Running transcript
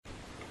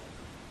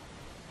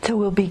So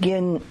we'll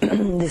begin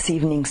this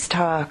evening's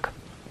talk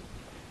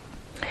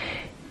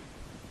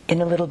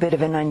in a little bit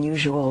of an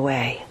unusual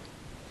way,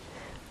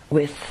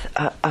 with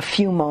a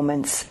few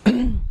moments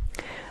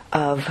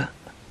of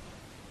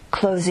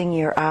closing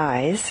your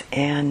eyes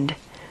and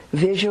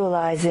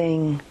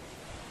visualizing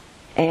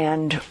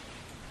and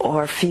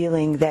or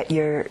feeling that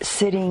you're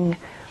sitting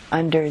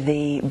under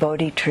the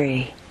Bodhi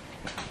tree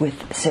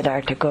with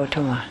Siddhartha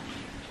Gautama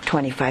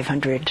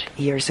 2,500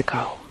 years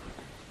ago.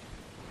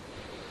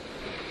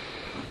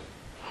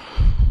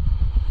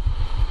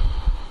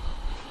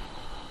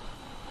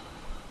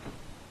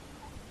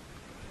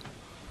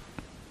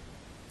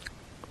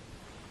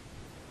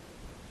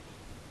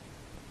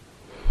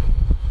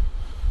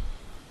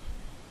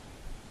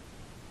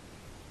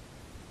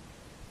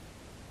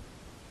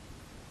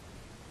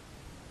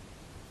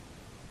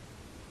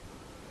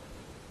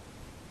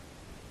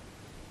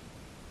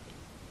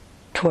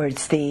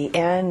 Towards the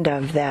end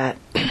of that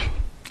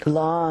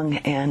long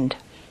and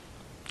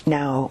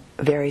now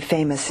very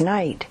famous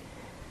night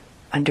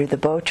under the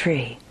Bo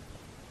tree,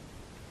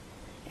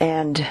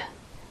 and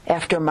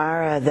after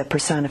Mara, the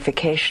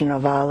personification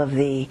of all of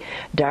the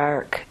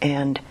dark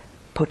and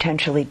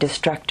potentially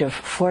destructive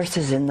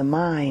forces in the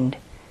mind,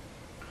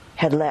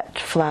 had let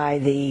fly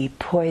the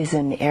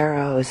poison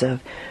arrows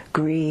of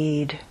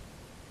greed,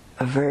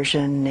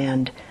 aversion,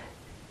 and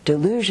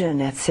delusion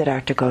at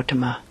Siddhartha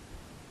Gautama.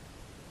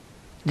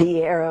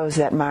 The arrows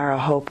that Mara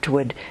hoped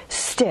would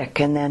stick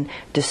and then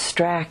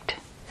distract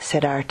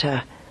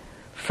Siddhartha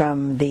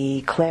from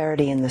the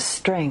clarity and the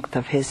strength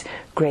of his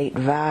great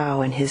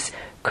vow and his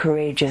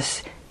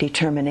courageous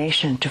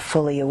determination to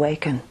fully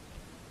awaken.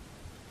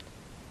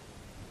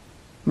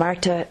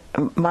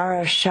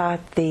 Mara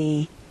shot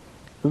the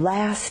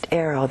last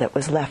arrow that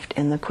was left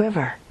in the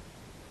quiver,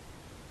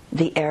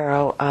 the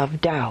arrow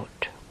of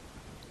doubt,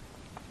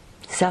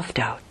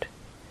 self-doubt,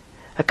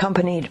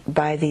 accompanied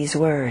by these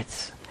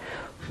words: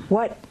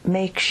 "What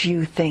makes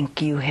you think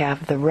you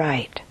have the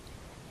right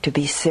to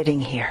be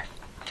sitting here?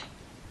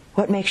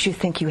 What makes you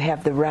think you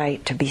have the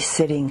right to be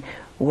sitting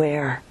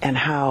where and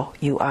how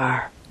you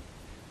are?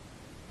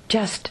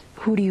 Just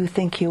who do you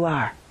think you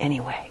are,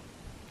 anyway?"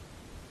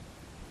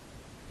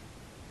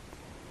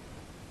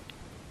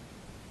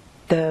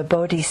 The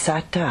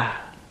Bodhisattva,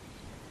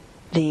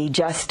 the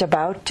just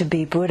about to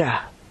be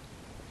Buddha,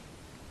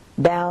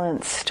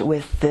 balanced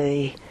with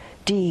the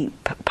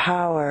deep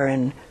power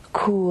and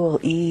cool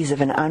ease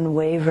of an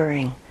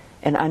unwavering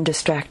and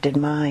undistracted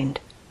mind,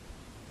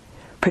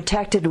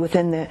 protected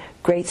within the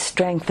great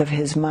strength of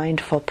his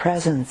mindful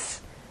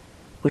presence,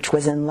 which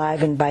was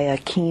enlivened by a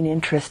keen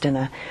interest and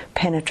a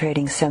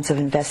penetrating sense of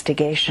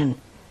investigation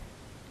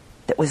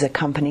that was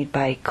accompanied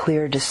by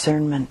clear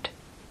discernment.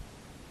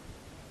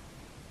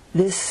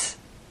 This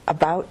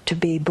about to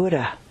be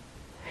Buddha,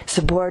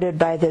 supported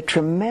by the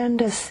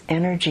tremendous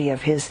energy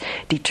of his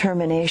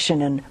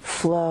determination and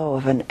flow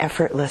of an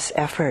effortless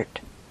effort,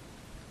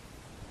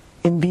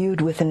 imbued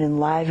with an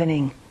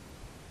enlivening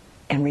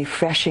and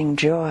refreshing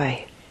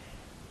joy.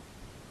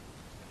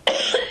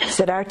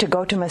 Siddhartha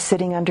Gautama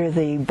sitting under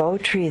the Bo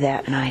tree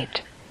that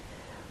night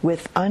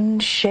with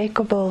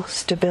unshakable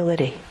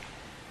stability,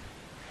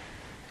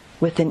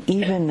 with an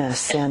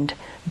evenness and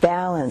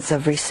balance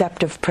of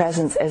receptive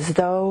presence as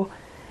though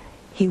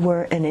he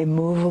were an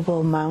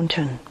immovable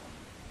mountain.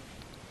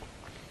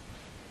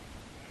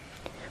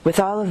 With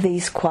all of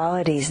these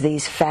qualities,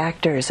 these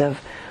factors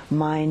of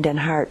mind and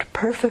heart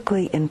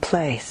perfectly in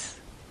place,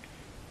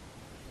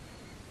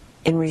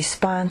 in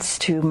response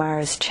to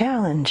Mara's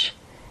challenge,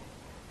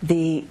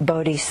 the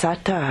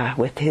Bodhisattva,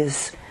 with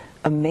his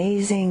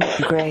amazing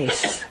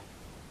grace,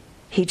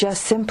 he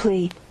just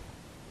simply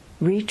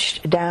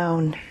reached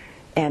down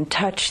and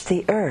touched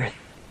the earth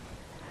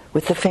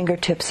with the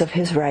fingertips of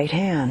his right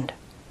hand,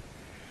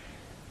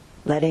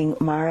 letting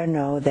Mara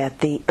know that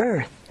the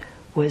earth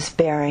was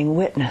bearing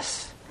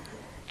witness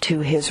to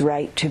his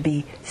right to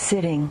be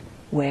sitting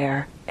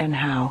where and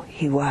how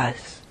he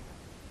was.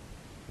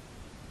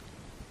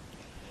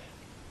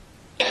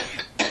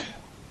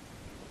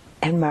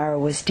 And Mara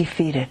was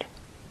defeated,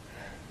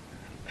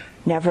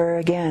 never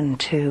again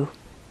to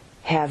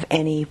have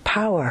any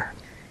power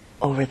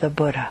over the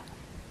Buddha.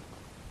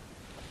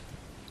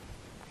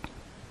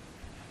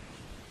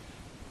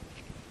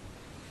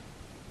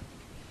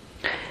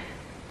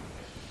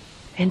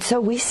 And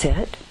so we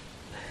sit,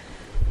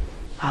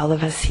 all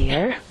of us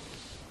here,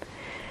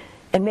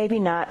 and maybe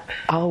not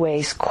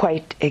always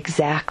quite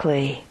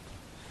exactly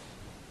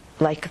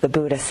like the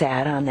Buddha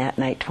sat on that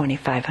night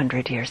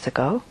 2,500 years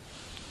ago,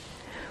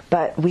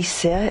 but we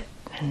sit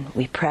and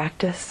we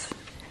practice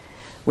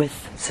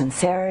with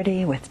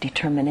sincerity, with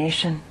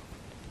determination,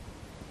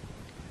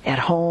 at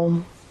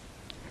home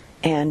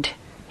and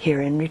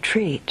here in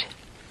retreat,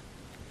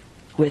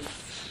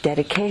 with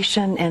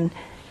dedication and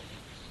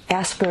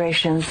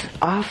aspirations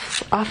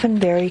often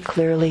very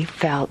clearly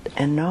felt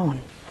and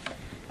known.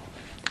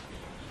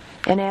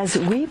 And as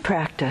we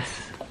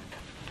practice,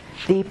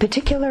 the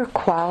particular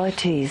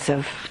qualities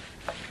of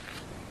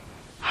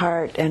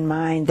heart and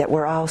mind that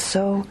were all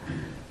so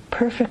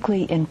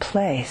perfectly in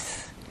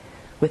place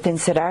within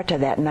Siddhartha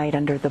that night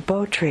under the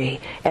bo tree,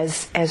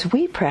 as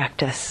we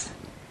practice,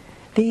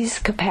 these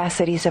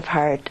capacities of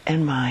heart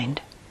and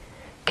mind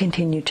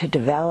continue to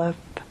develop,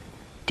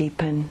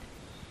 deepen,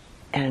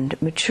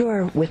 and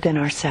mature within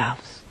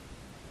ourselves.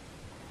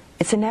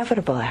 It's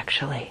inevitable,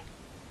 actually,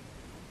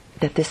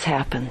 that this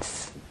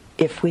happens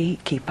if we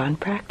keep on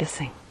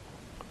practicing.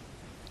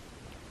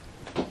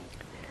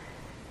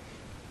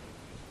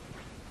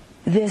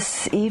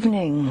 This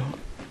evening,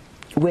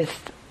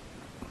 with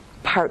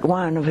part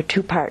one of a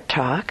two-part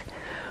talk,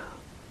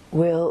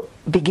 we'll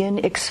begin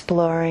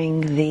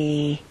exploring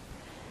the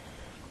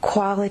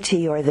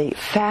quality or the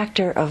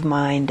factor of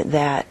mind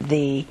that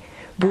the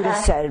Buddha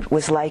said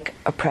was like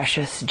a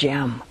precious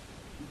gem.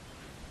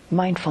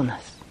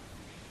 Mindfulness.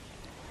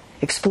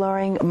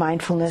 Exploring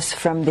mindfulness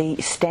from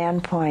the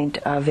standpoint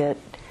of it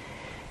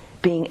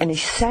being an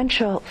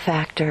essential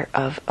factor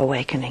of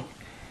awakening.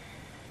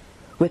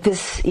 With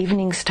this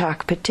evening's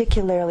talk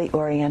particularly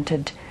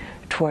oriented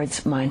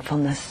towards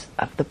mindfulness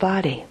of the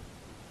body.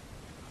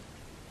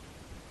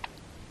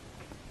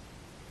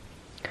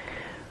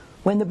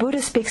 When the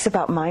Buddha speaks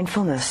about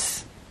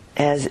mindfulness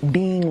as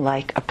being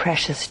like a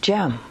precious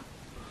gem,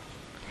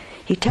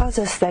 he tells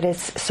us that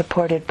it's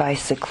supported by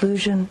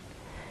seclusion,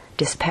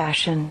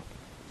 dispassion,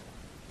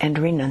 and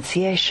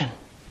renunciation.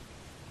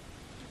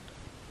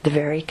 The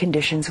very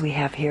conditions we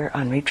have here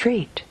on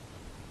retreat.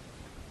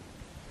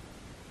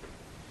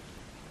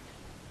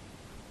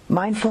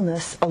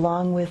 Mindfulness,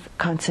 along with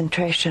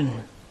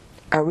concentration,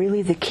 are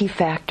really the key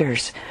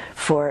factors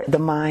for the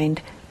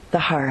mind, the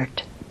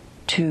heart,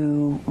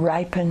 to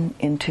ripen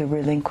into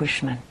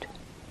relinquishment.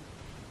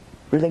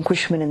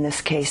 Relinquishment in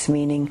this case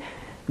meaning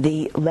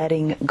the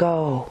letting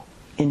go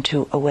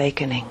into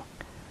awakening,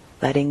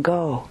 letting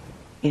go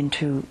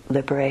into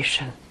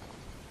liberation.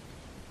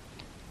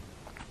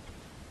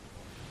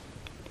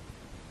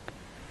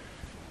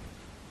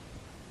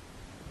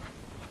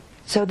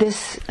 So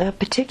this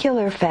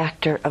particular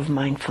factor of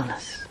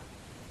mindfulness,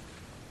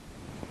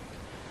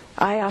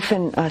 I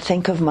often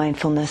think of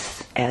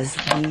mindfulness as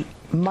the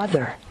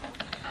mother,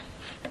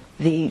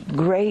 the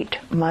great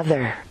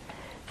mother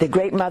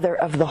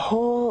of the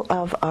whole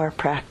of our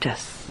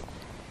practice.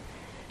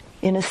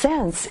 In a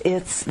sense,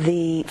 it's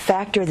the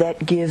factor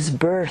that gives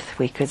birth,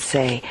 we could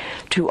say,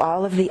 to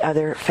all of the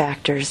other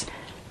factors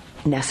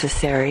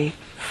necessary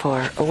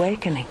for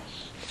awakening.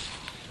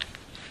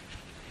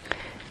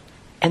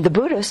 And the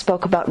Buddha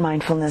spoke about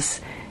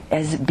mindfulness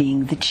as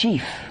being the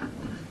chief.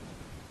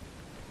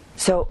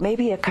 So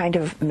maybe a kind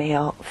of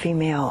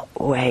male-female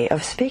way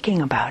of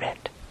speaking about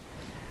it.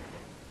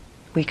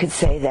 We could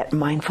say that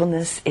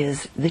mindfulness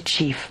is the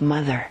chief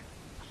mother.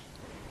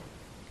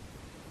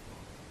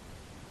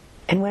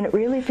 And when it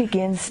really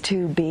begins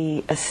to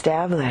be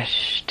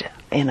established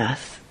in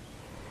us,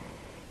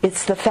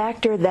 it's the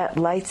factor that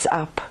lights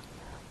up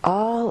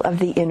all of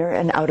the inner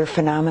and outer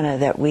phenomena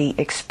that we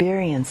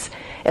experience,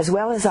 as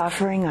well as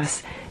offering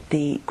us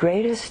the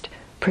greatest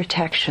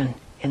protection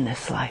in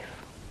this life.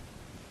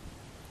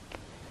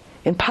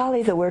 In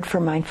Pali, the word for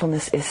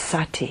mindfulness is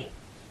sati.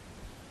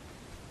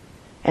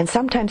 And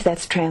sometimes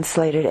that's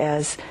translated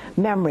as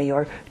memory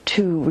or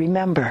to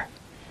remember.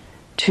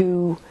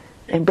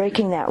 And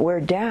breaking that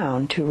word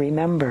down to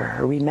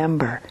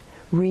remember,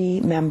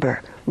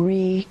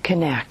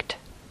 reconnect.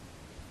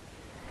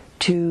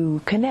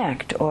 To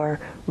connect or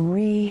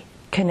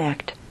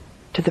reconnect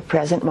to the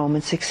present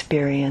moment's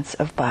experience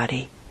of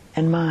body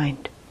and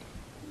mind.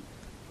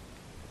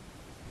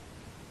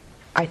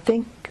 I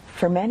think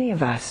for many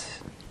of us,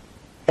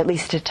 at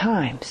least at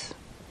times,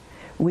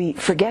 we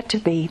forget to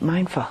be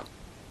mindful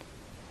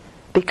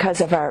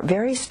because of our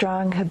very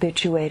strong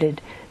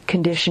habituated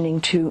conditioning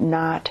to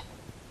not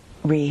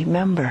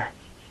remember,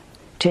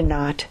 to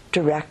not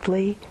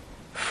directly,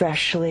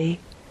 freshly,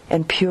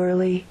 and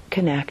purely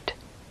connect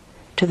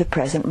to the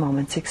present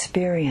moment's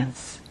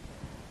experience,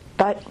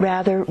 but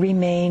rather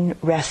remain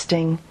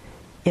resting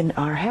in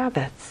our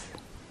habits,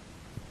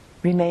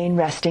 remain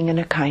resting in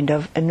a kind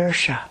of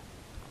inertia.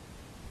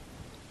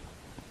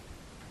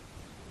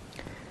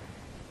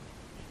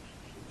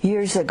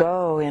 Years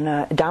ago, in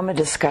a Dhamma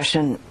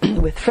discussion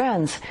with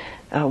friends,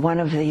 one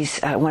of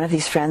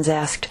these friends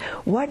asked,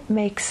 "What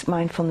makes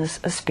mindfulness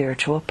a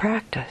spiritual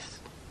practice?"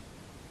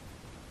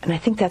 And I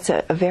think that's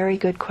a very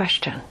good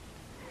question.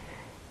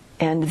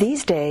 And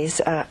these days,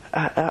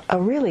 a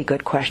really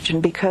good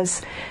question,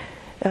 because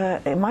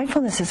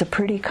mindfulness is a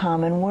pretty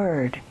common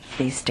word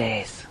these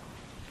days.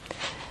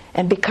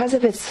 And because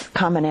of its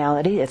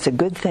commonality, it's a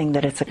good thing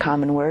that it's a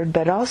common word,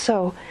 but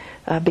also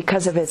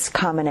because of its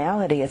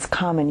commonality, its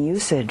common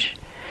usage,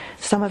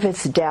 some of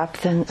its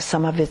depth and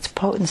some of its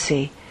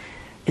potency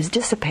is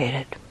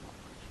dissipated.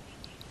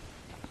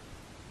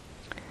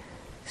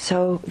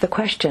 So the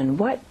question,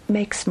 what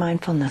makes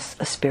mindfulness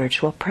a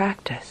spiritual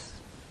practice?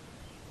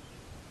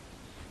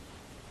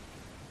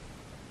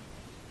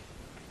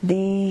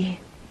 The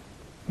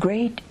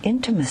great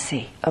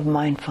intimacy of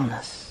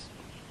mindfulness.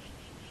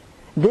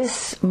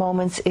 This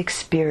moment's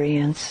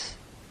experience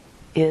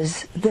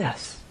is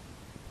this.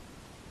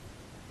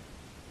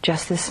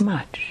 Just this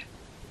much.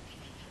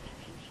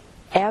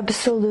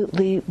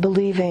 absolutely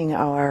believing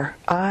our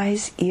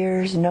eyes,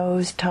 ears,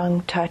 nose,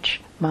 tongue,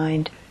 touch,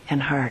 mind,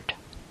 and heart.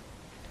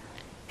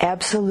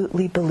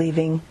 Absolutely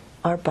believing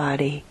our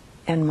body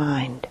and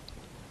mind.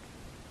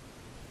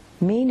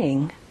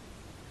 Meaning,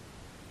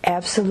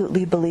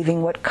 absolutely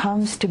believing what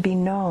comes to be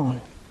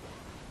known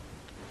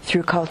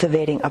through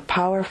cultivating a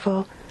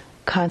powerful,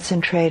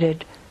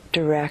 concentrated,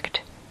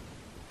 direct,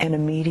 and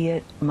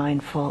immediate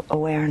mindful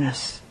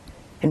awareness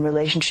in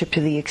relationship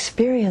to the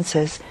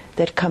experiences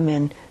that come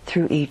in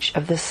through each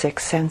of the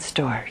 6 sense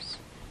doors.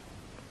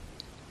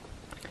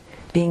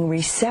 Being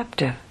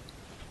receptive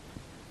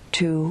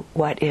to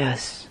what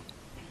is,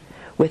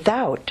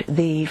 without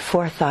the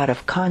forethought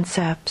of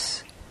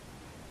concepts,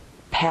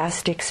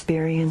 past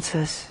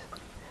experiences,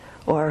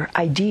 or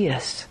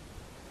ideas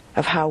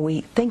of how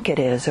we think it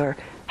is, or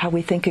how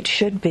we think it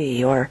should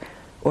be, or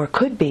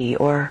could be,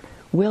 or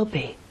will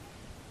be.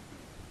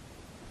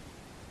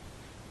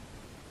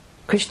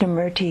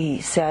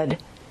 Krishnamurti said,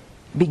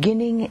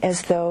 beginning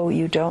as though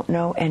you don't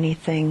know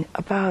anything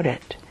about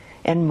it,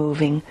 and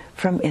moving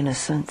from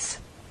innocence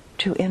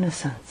to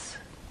innocence.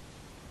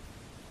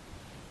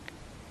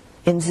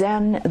 In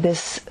Zen,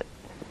 this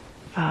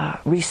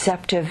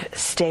receptive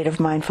state of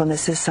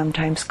mindfulness is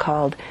sometimes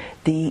called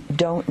the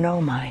don't know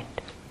mind.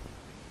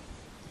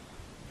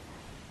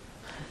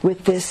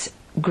 With this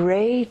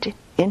great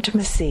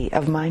intimacy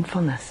of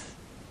mindfulness,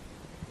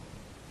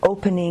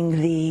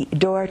 opening the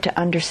door to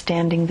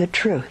understanding the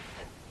truth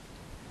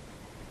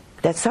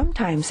that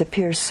sometimes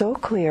appears so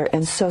clear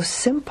and so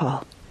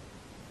simple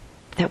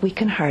that we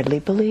can hardly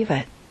believe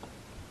it.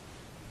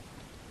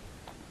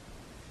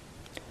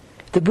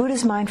 The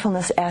Buddha's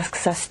mindfulness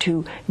asks us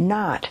to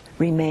not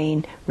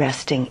remain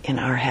resting in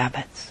our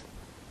habits,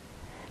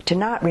 to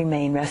not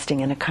remain resting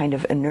in a kind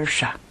of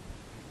inertia,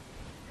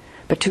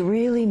 but to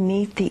really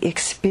meet the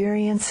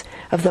experience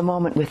of the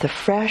moment with a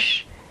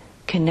fresh,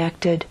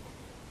 connected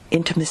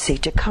intimacy,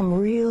 to come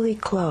really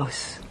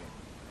close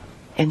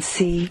and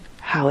see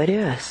how it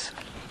is.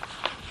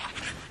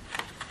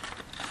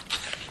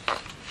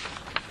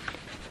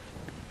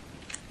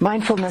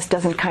 Mindfulness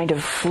doesn't kind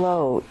of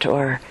float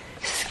or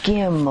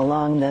skim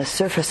along the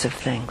surface of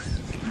things.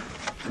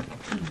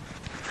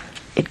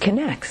 It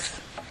connects,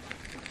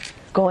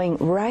 going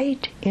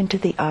right into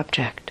the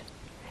object.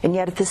 And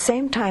yet at the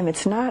same time,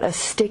 it's not a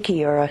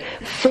sticky or a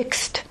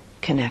fixed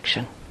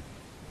connection.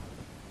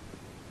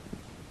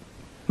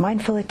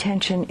 Mindful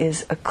attention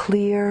is a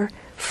clear,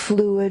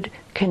 fluid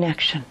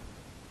connection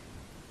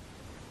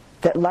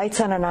that lights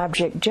on an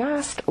object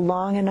just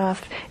long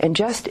enough and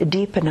just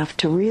deep enough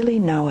to really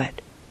know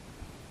it.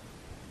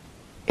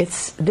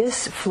 It's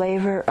this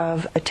flavor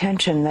of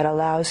attention that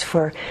allows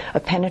for a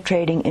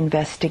penetrating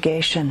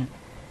investigation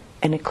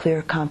and a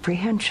clear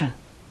comprehension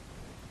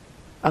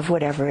of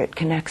whatever it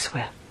connects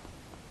with.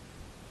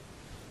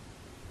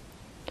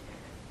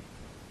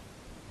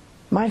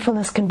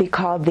 Mindfulness can be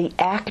called the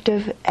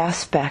active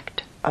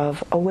aspect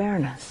of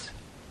awareness.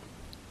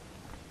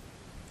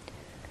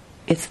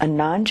 It's a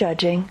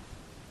non-judging,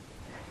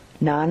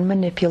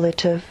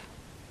 non-manipulative,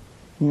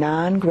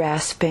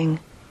 non-grasping,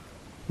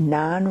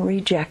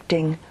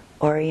 non-rejecting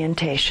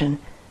orientation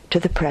to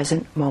the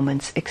present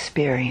moment's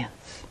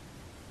experience.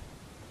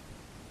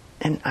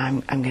 And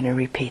I'm going to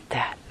repeat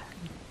that.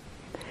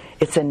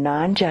 It's a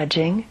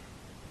non-judging,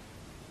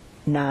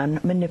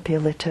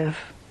 non-manipulative,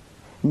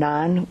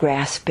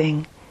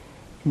 non-grasping,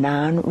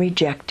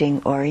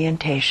 non-rejecting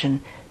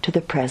orientation to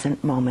the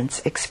present moment's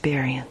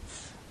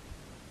experience.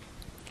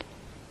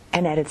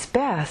 And at its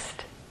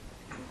best,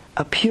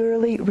 a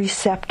purely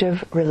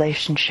receptive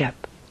relationship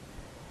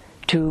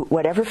to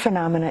whatever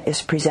phenomena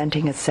is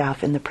presenting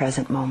itself in the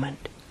present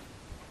moment.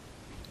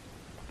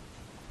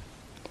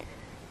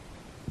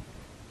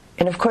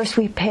 And of course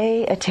we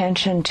pay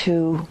attention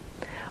to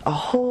a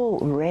whole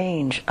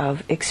range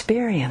of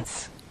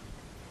experience,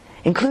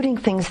 including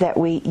things that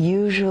we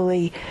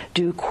usually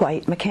do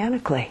quite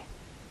mechanically.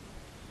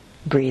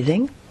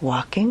 Breathing,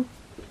 walking,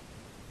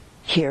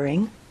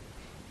 hearing,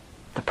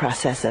 the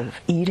process of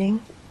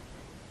eating,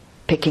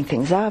 picking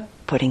things up,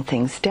 putting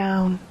things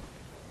down,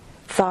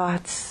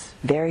 thoughts,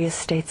 various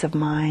states of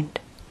mind,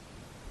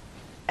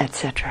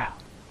 etc.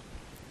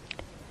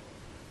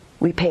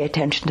 We pay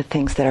attention to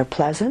things that are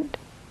pleasant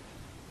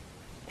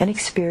and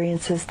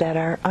experiences that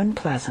are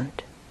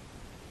unpleasant.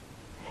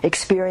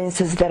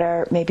 Experiences that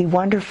are maybe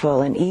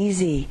wonderful and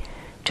easy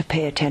to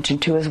pay attention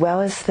to, as well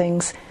as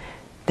things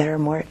that are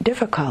more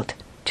difficult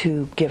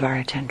to give our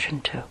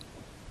attention to.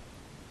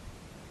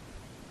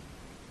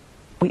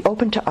 We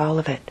open to all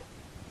of it.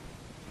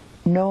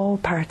 No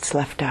parts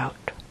left out.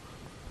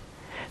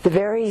 The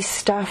very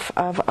stuff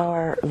of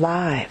our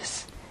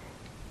lives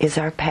is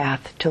our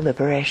path to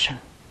liberation.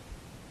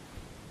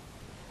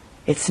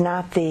 It's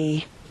not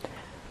the,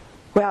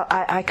 well,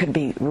 I could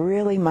be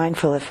really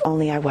mindful if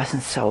only I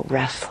wasn't so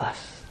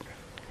restless.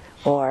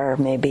 Or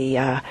maybe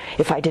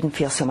if I didn't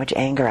feel so much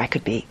anger, I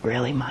could be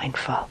really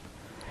mindful.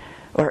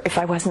 Or if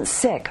I wasn't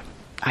sick,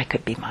 I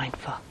could be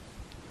mindful.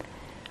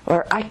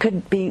 Or I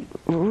could be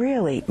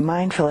really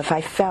mindful if I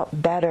felt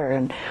better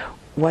and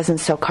wasn't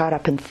so caught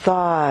up in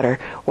thought, or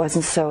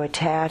wasn't so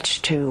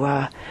attached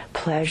to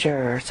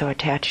pleasure, or so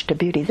attached to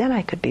beauty, then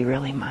I could be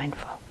really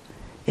mindful.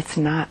 It's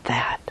not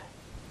that.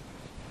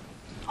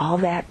 All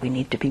that we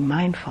need to be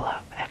mindful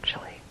of,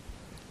 actually.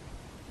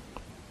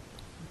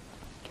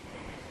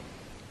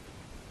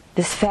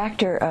 This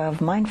factor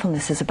of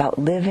mindfulness is about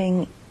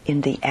living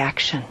in the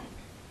action.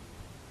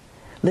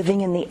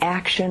 Living in the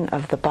action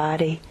of the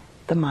body,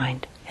 the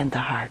mind, and the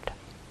heart.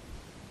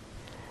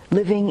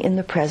 Living in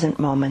the present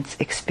moment's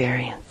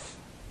experience.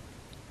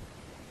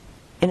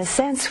 In a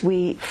sense,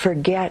 we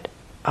forget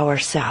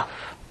ourself.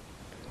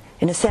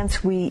 In a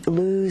sense, we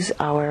lose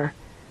our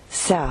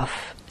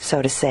self,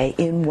 so to say,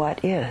 in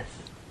what is.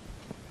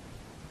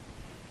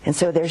 And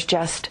so there's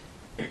just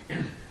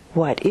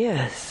what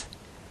is,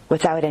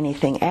 without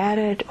anything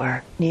added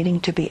or needing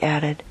to be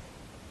added,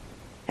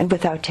 and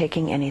without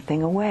taking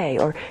anything away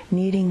or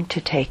needing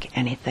to take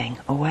anything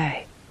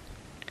away.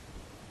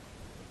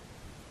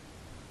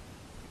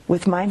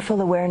 With mindful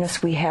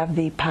awareness, we have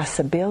the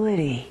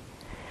possibility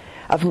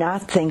of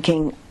not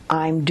thinking,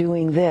 I'm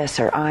doing this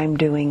or I'm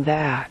doing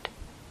that.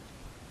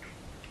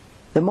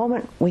 The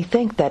moment we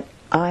think that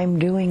I'm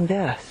doing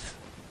this,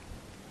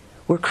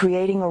 we're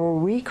creating or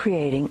we're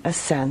recreating a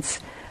sense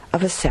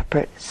of a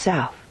separate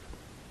self.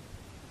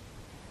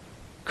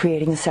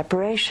 Creating a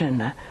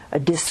separation, a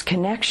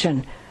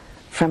disconnection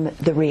from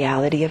the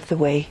reality of the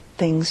way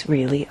things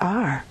really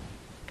are.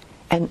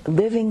 And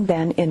living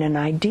then in an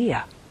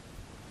idea.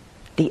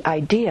 The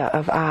idea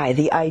of I,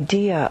 the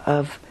idea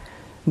of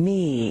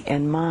me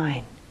and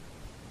mine.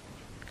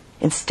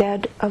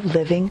 Instead of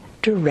living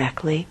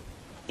directly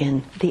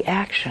in the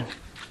action.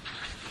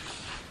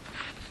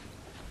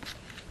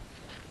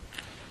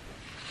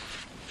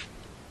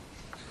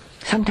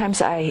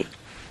 Sometimes I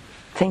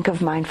think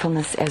of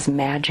mindfulness as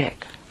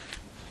magic.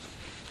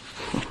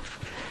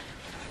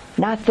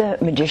 Not the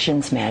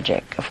magician's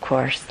magic, of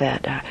course,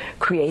 that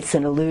creates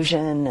an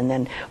illusion and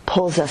then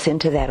pulls us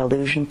into that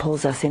illusion,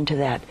 pulls us into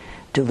that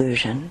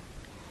delusion.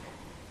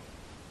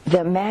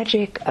 The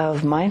magic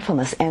of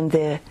mindfulness and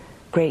the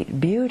great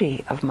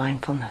beauty of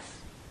mindfulness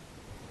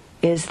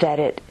is that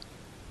it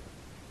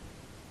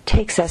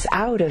takes us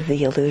out of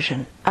the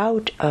illusion,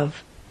 out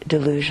of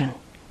delusion,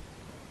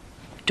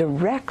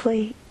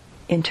 directly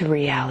into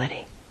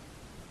reality.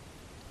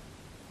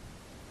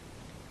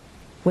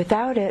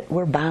 Without it,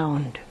 we're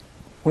bound.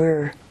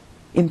 We're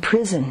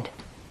imprisoned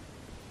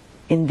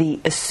in the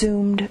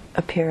assumed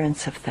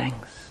appearance of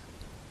things.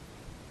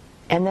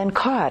 And then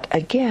caught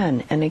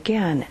again and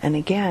again and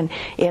again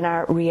in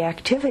our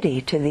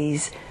reactivity to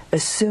these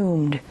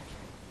assumed,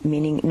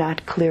 meaning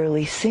not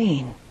clearly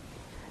seen,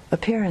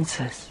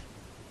 appearances.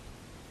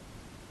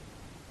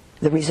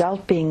 The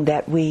result being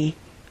that we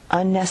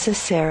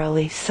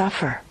unnecessarily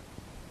suffer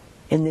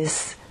in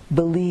this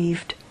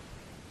believed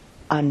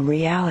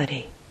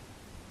unreality.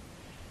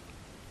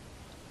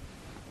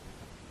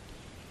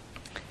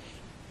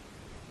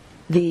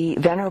 The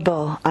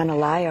Venerable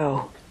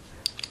Analayo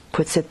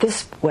puts it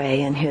this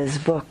way in his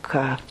book,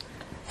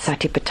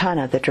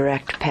 Satipatthana, The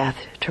Direct Path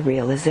to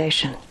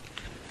Realization.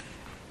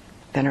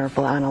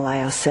 Venerable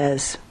Analayo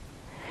says,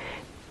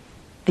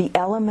 the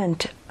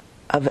element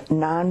of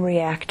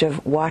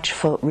non-reactive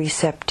watchful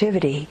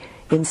receptivity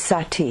in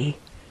sati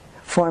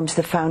forms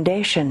the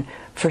foundation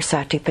for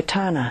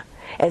Satipatthana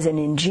as an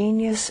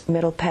ingenious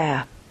middle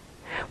path,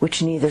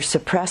 which neither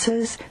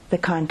suppresses the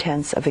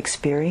contents of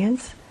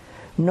experience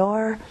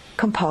nor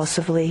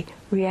compulsively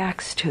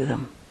reacts to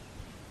them.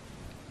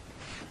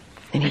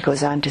 And he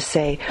goes on to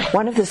say,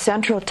 one of the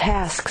central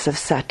tasks of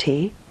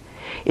sati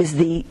is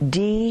the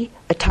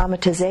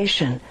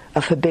de-automatization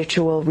of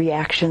habitual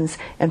reactions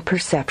and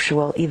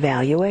perceptual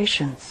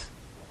evaluations.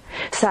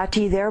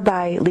 Sati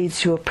thereby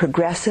leads to a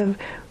progressive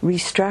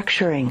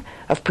restructuring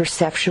of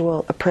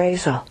perceptual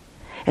appraisal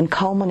and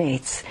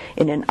culminates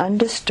in an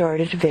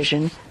undistorted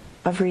vision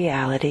of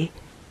reality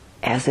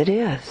as it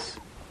is.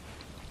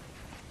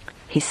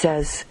 He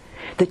says,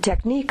 the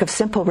technique of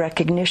simple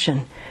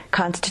recognition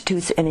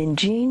constitutes an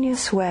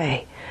ingenious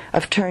way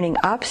of turning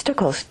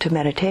obstacles to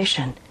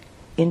meditation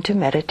into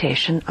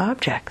meditation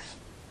objects.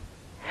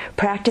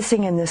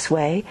 Practicing in this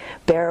way,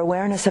 bare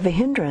awareness of a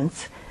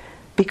hindrance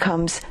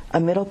becomes a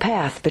middle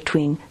path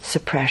between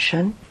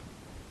suppression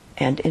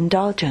and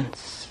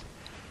indulgence.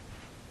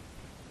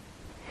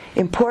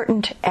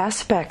 Important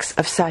aspects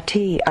of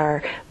sati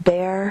are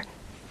bare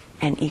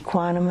and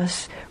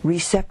equanimous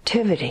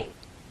receptivity,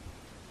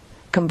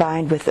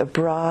 combined with a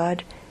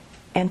broad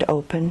and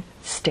open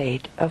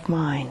state of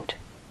mind.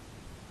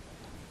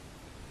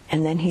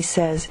 And then he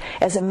says,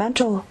 as a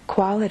mental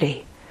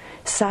quality,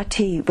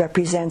 sati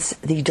represents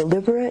the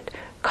deliberate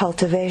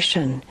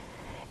cultivation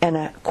and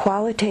a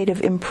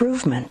qualitative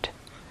improvement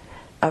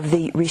of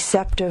the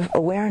receptive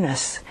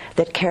awareness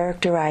that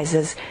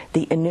characterizes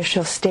the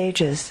initial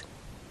stages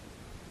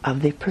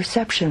of the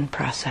perception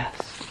process.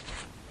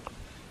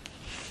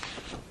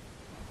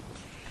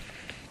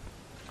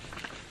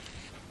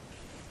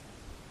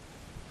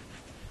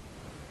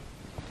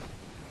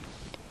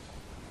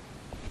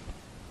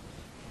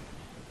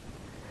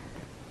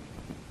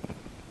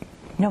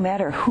 no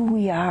matter who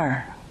we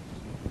are,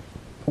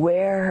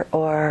 where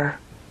or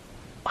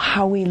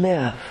how we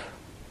live,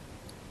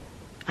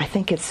 I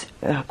think it's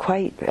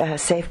quite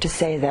safe to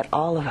say that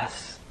all of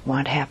us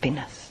want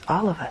happiness.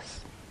 All of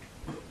us.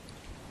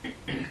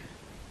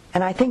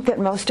 And I think that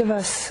most of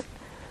us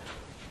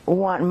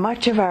want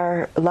much of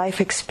our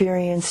life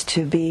experience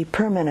to be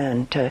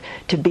permanent,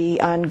 to be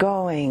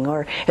ongoing,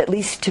 or at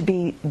least to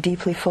be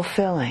deeply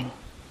fulfilling.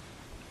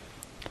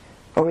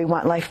 Or we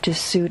want life to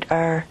suit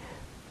our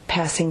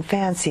passing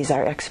fancies,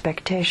 our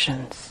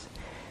expectations,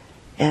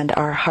 and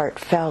our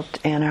heartfelt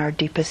and our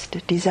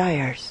deepest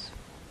desires.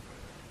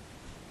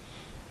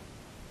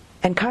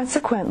 And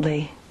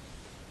consequently,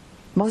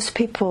 most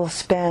people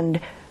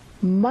spend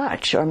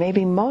much, or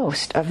maybe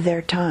most, of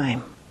their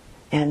time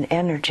and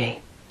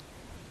energy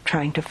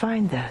trying to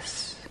find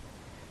this,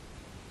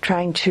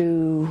 trying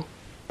to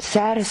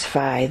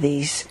satisfy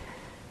these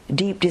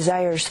deep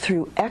desires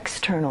through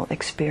external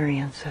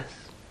experiences.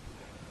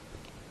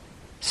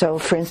 So,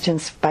 for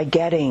instance, by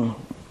getting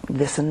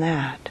this and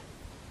that,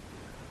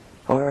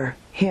 or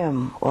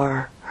him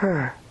or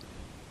her,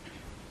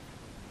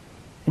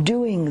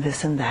 doing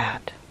this and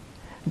that,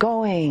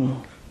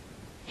 going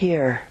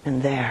here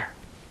and there.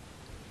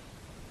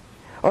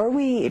 Or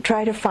we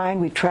try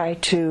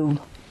to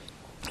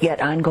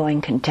get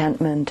ongoing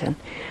contentment and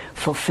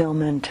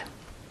fulfillment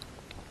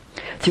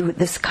through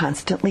this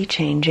constantly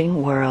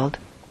changing world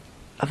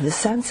of the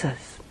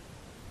senses.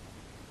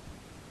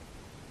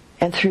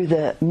 And through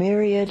the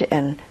myriad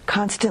and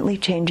constantly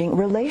changing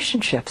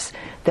relationships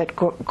that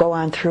go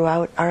on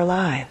throughout our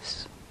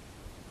lives.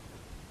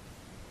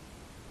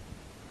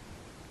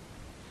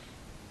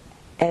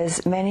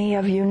 As many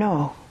of you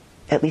know,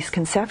 at least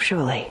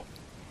conceptually,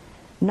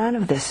 none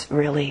of this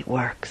really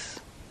works.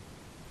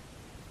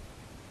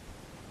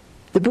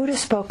 The Buddha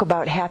spoke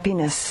about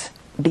happiness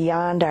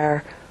beyond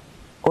our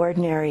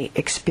ordinary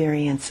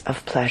experience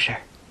of pleasure.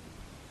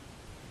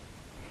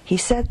 He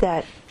said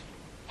that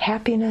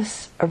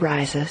happiness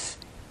arises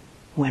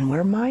when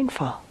we're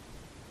mindful.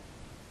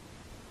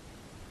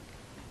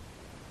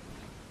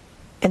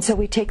 And so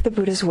we take the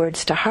Buddha's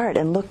words to heart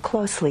and look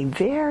closely,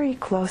 very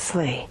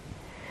closely,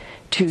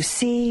 to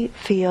see,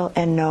 feel,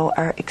 and know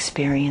our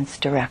experience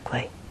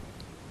directly.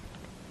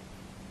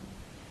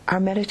 Our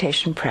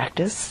meditation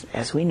practice,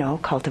 as we know,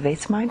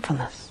 cultivates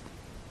mindfulness.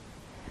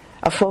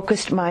 A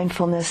focused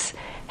mindfulness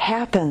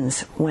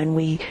happens when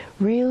we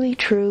really,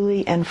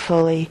 truly, and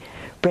fully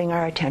bring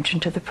our attention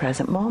to the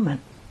present moment.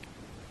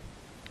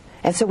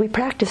 And so we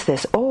practice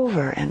this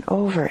over and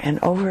over and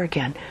over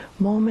again,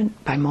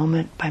 moment by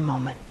moment by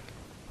moment.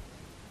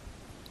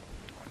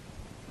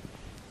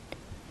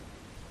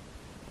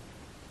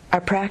 Our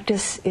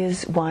practice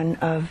is one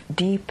of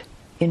deep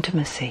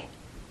intimacy.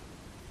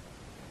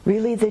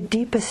 Really the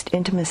deepest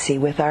intimacy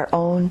with our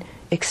own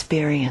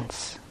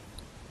experience,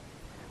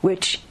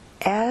 which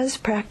as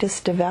practice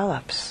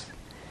develops,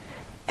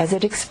 as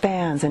it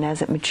expands and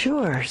as it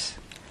matures,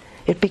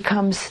 it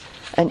becomes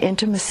an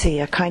intimacy,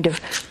 a kind of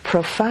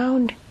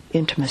profound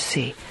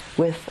intimacy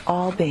with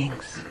all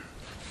beings,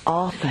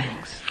 all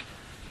things.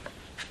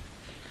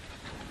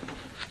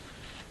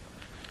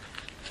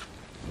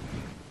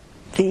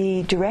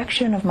 The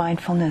direction of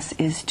mindfulness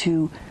is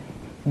to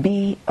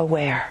be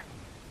aware,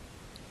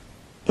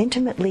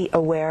 intimately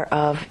aware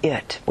of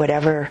it,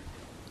 whatever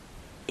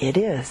it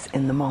is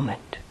in the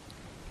moment.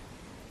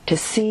 To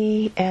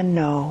see and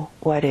know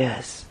what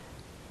is.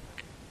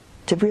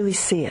 To really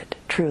see it,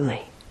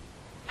 truly.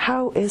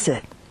 How is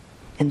it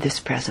in this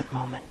present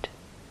moment?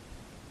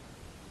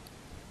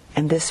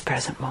 And this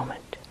present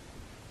moment?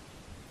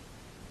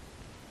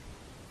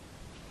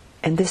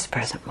 And this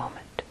present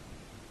moment?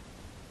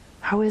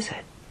 How is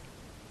it?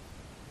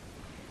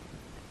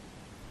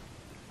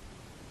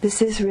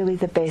 This is really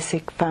the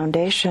basic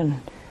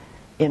foundation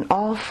in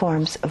all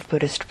forms of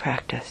Buddhist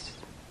practice.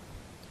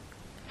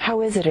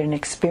 How is it in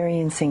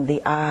experiencing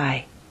the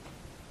eye,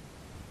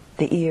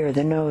 the ear,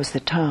 the nose, the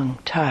tongue,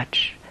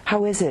 touch?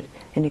 How is it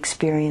in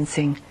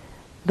experiencing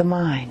the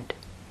mind?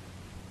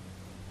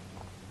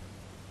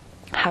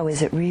 How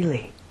is it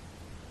really?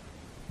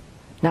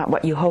 Not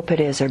what you hope it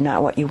is or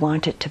not what you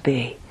want it to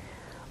be,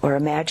 or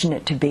imagine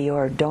it to be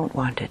or don't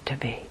want it to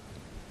be.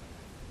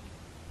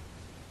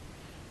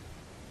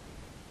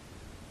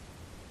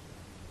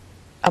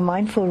 A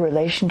mindful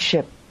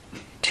relationship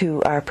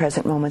to our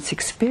present moment's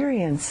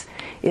experience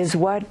is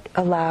what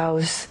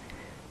allows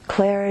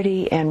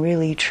clarity and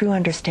really true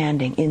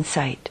understanding,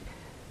 insight,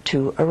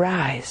 to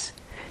arise,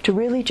 to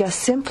really just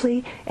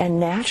simply and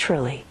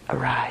naturally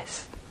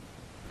arise,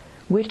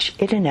 which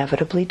it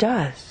inevitably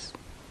does.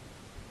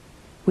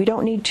 We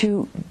don't need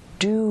to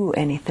do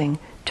anything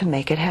to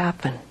make it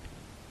happen.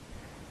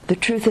 The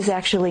truth is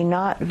actually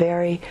not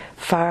very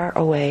far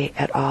away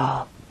at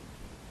all.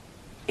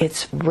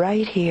 It's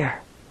right here,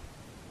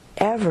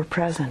 ever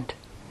present,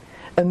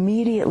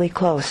 immediately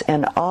close,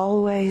 and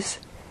always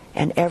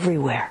and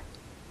everywhere,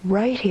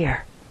 right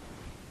here,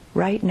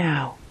 right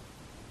now.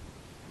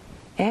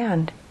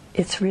 And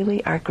it's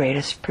really our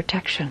greatest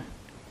protection.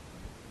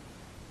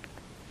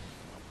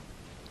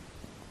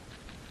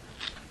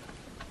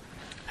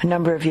 A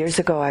number of years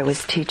ago, I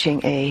was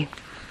teaching a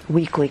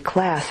weekly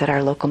class at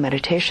our local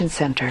meditation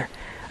center,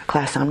 a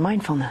class on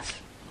mindfulness.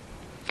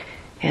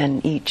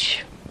 And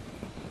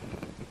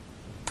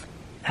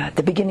at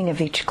the beginning of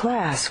each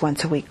class,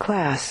 once a week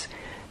class,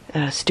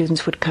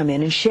 students would come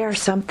in and share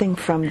something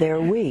from their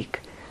week,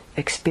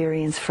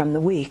 experience from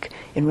the week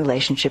in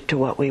relationship to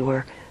what we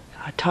were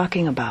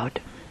talking about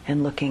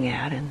and looking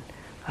at and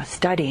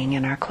studying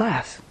in our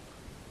class.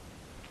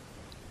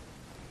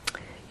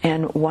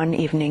 And one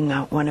evening,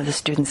 one of the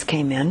students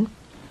came in,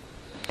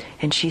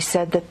 and she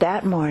said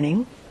that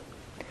morning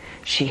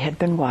she had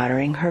been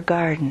watering her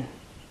garden.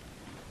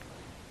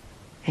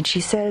 And she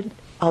said,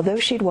 although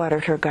she'd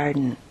watered her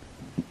garden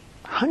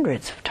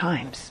hundreds of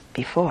times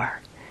before,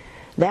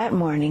 that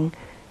morning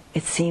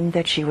it seemed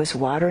that she was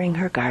watering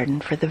her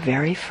garden for the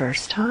very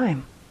first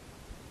time.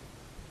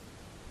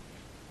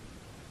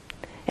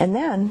 And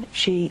then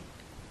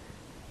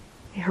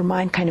her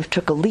mind kind of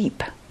took a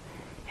leap,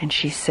 and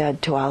she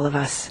said to all of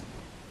us,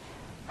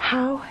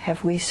 how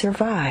have we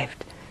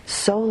survived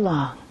so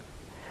long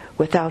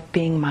without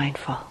being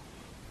mindful?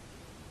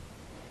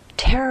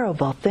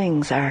 Terrible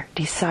things are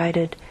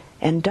decided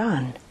and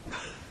done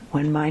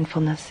when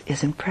mindfulness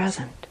isn't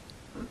present.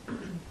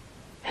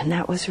 And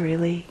that was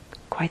really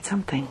quite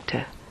something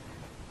to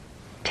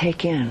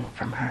take in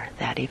from her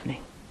that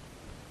evening.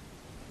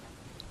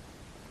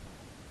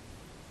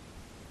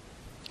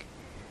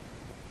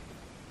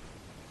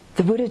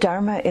 The Buddha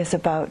Dharma is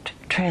about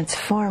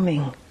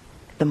transforming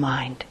the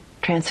mind,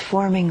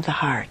 transforming the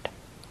heart.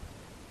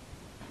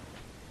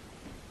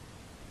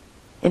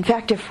 In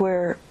fact, if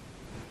we're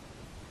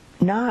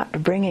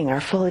not bringing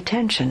our full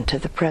attention to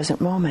the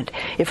present moment,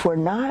 if we're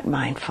not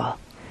mindful,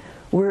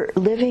 we're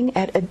living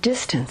at a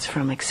distance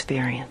from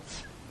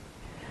experience,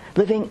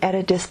 living at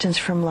a distance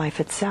from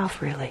life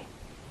itself, really,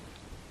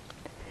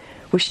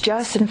 which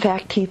just, in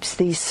fact, keeps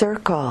the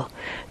circle,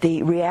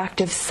 the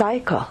reactive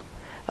cycle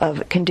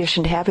of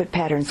conditioned habit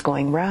patterns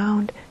going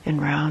round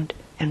and round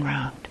and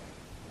round.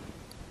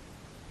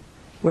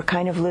 We're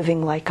kind of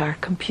living like our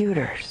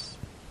computers.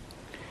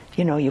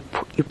 You know, you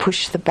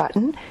push the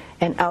button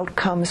and out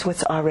comes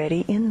what's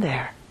already in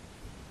there.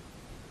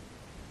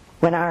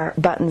 When our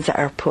buttons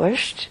are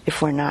pushed,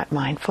 if we're not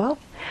mindful,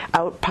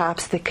 out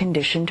pops the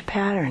conditioned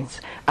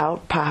patterns,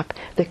 out pop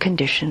the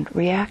conditioned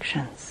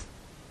reactions.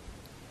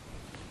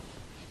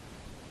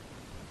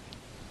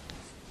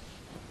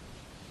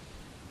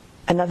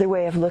 Another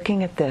way of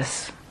looking at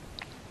this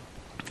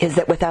is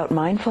that without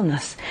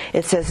mindfulness,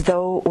 it's as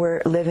though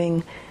we're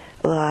living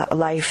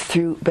life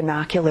through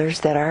binoculars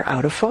that are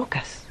out of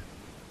focus.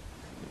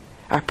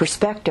 Our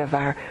perspective,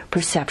 our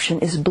perception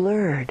is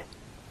blurred.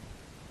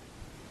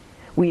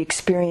 We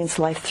experience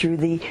life through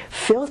the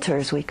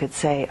filters, we could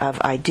say, of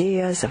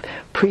ideas, of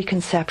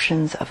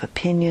preconceptions, of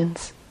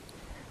opinions,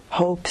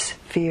 hopes,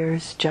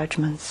 fears,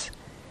 judgments,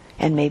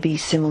 and maybe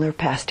similar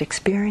past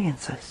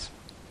experiences.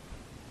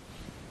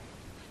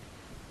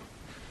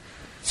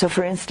 So,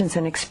 for instance,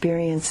 an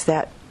experience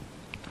that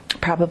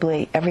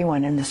probably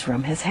everyone in this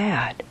room has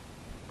had.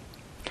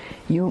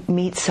 You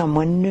meet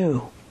someone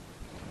new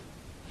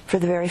for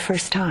the very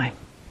first time.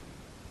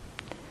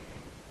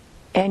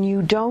 And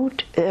you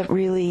don't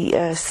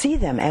really see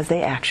them as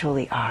they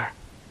actually are.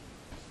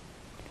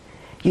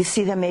 You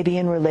see them maybe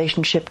in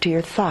relationship to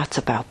your thoughts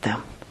about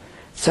them.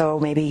 So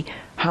maybe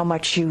how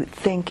much you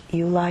think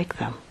you like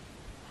them.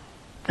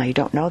 Now you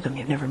don't know them,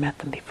 you've never met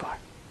them before.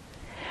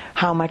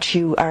 How much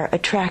you are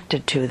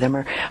attracted to them,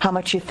 or how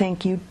much you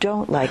think you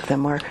don't like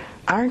them or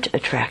aren't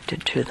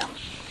attracted to them.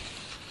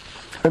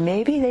 Or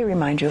maybe they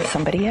remind you of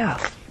somebody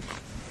else.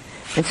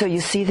 And so you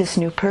see this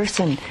new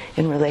person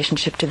in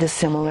relationship to the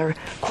similar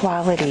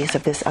qualities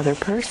of this other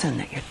person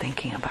that you're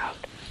thinking about.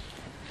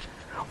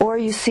 Or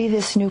you see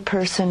this new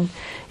person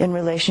in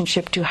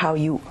relationship to how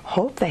you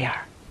hope they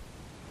are.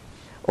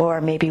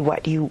 Or maybe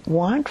what you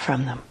want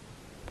from them.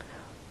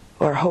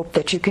 Or hope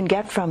that you can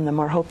get from them,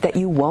 or hope that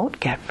you won't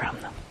get from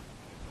them.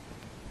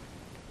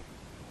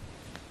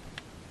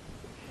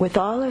 With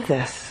all of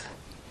this,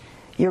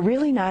 you're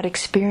really not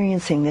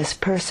experiencing this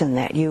person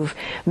that you've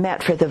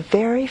met for the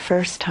very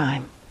first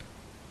time,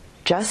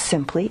 just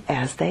simply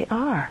as they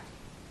are.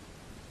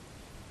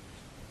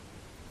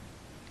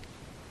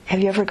 Have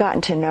you ever gotten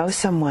to know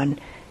someone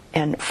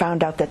and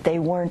found out that they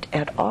weren't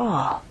at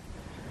all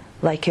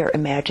like your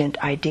imagined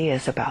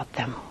ideas about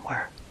them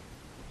were?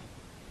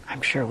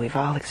 I'm sure we've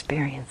all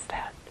experienced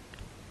that.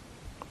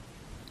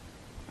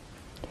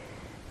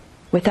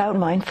 Without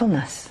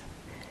mindfulness,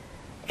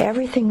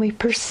 everything we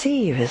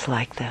perceive is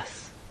like this.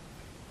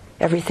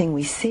 Everything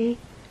we see,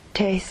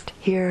 taste,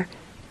 hear,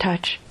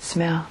 touch,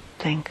 smell,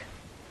 think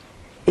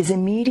is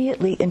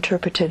immediately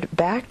interpreted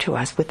back to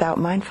us without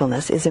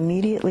mindfulness, is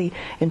immediately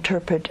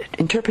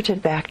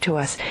interpreted back to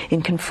us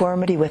in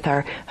conformity with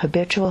our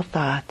habitual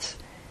thoughts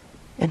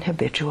and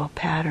habitual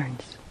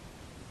patterns.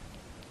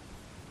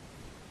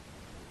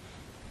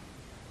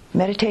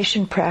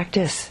 Meditation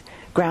practice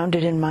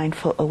grounded in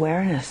mindful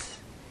awareness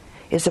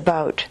is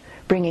about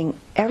bringing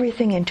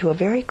everything into a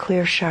very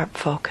clear, sharp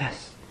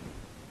focus.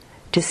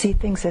 to see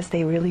things as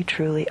they really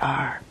truly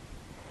are,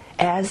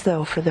 as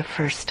though for the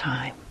first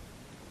time,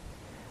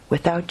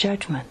 without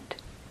judgment,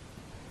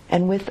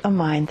 and with a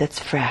mind that's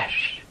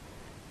fresh,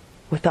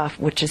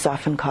 which is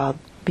often called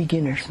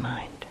beginner's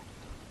mind.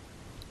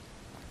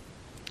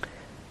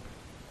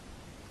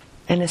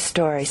 In a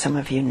story, some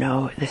of you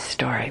know this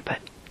story, but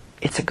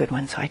it's a good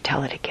one, so I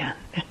tell it again.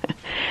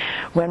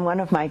 When one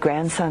of my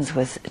grandsons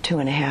was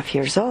 2.5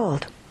 years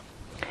old,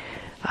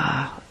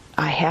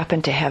 I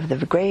happened to have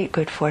the great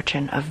good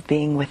fortune of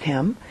being with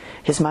him.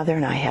 His mother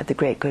and I had the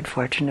great good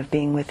fortune of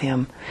being with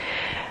him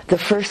the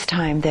first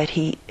time that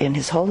he, in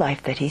his whole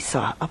life, that he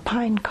saw a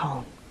pine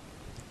cone.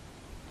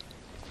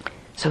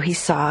 So he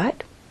saw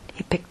it,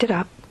 he picked it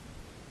up,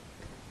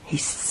 he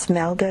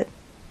smelled it,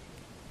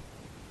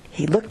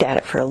 he looked at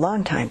it for a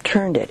long time,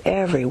 turned it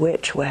every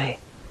which way,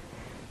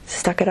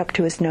 stuck it up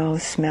to his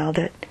nose, smelled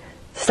it,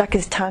 stuck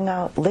his tongue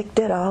out, licked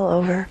it all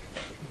over,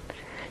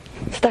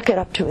 stuck it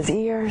up to his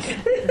ears,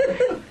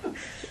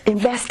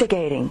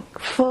 investigating,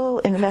 full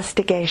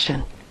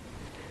investigation.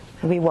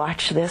 We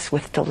watched this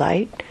with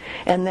delight,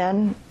 and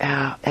then,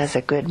 as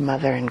a good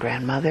mother and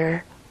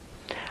grandmother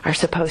are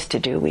supposed to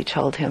do, we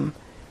told him,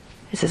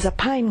 "This is a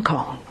pine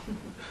cone."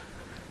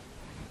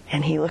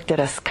 And he looked at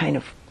us kind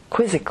of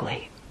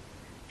quizzically,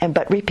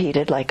 but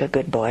repeated like a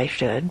good boy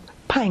should,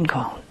 "Pine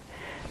cone."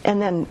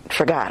 And then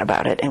forgot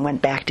about it and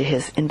went back to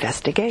his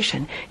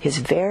investigation, his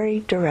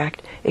very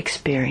direct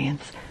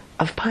experience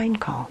of pine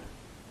cone.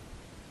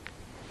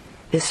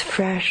 This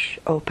fresh,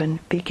 open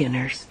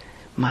beginner's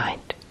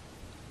mind.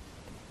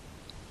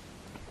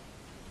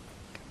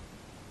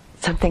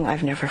 Something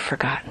I've never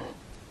forgotten.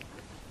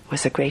 It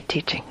was a great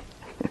teaching.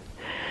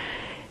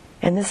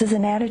 And this is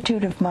an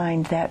attitude of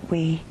mind that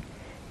we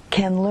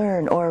can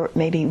learn, or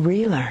maybe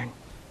relearn,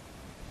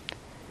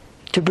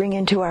 to bring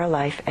into our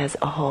life as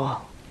a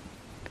whole.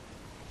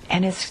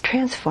 And it's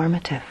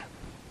transformative.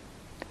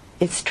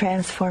 It's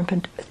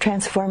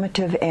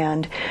transformative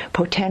and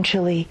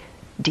potentially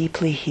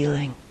deeply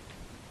healing.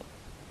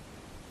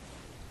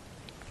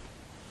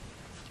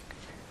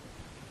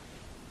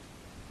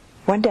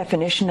 One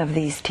definition of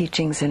these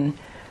teachings and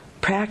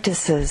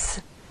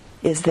practices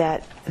is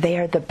that they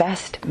are the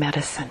best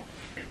medicine.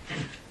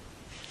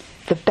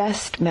 The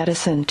best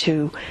medicine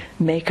to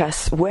make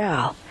us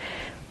well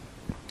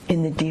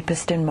in the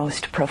deepest and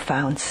most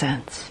profound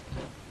sense.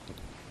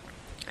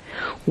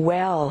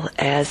 Well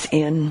as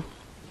in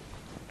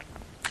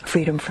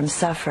freedom from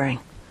suffering,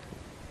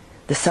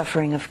 the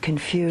suffering of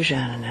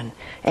confusion and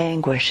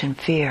anguish and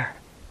fear.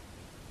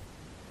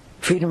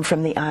 Freedom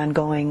from the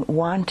ongoing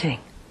wanting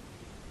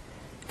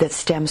that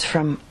stems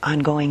from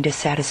ongoing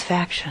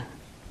dissatisfaction.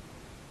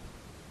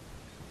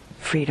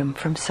 Freedom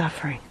from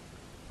suffering.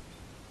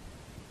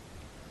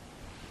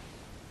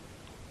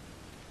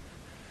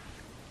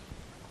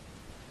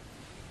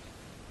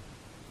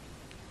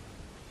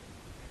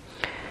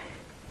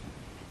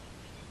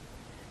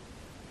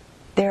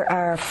 There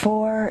are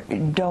 4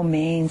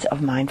 domains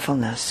of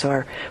mindfulness,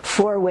 or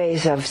 4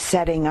 ways of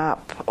setting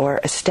up or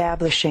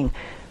establishing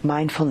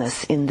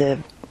mindfulness in the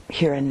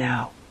here and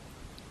now.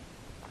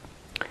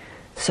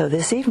 So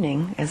this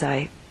evening, as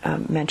I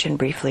mentioned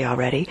briefly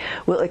already,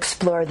 we'll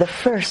explore the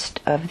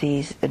first of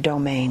these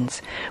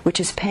domains, which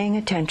is paying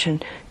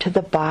attention to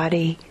the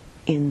body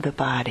in the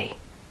body.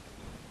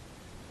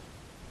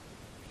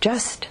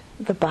 Just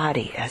the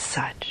body as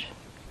such.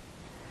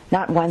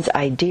 Not one's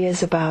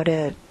ideas about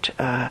it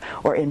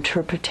or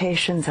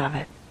interpretations of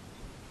it,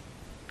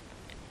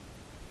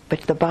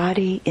 but the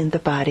body in the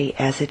body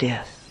as it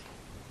is.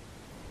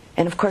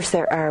 And of course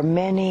there are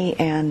many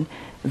and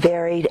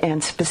varied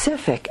and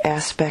specific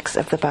aspects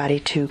of the body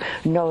to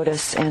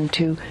notice and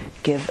to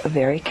give a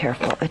very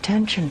careful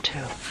attention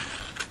to.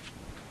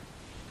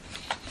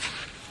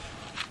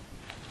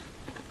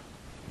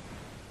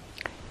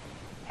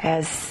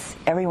 As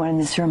everyone in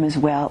this room is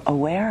well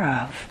aware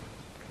of,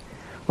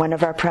 one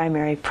of our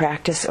primary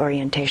practice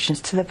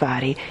orientations to the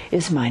body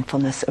is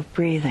mindfulness of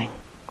breathing.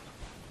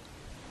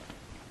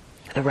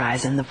 The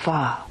rise and the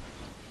fall,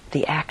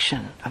 the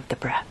action of the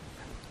breath.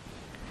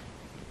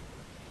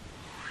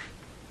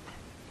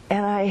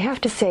 And I have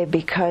to say,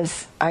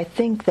 because I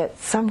think that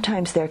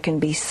sometimes there can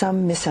be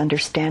some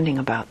misunderstanding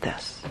about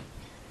this.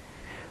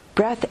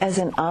 Breath as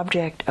an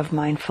object of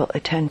mindful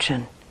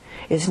attention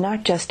is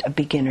not just a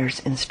beginner's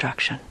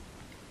instruction,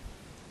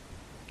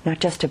 not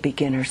just a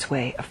beginner's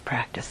way of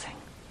practicing.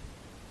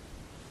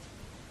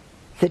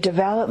 The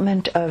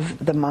development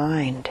of the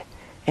mind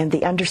and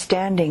the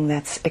understanding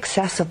that's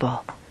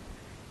accessible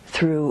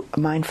through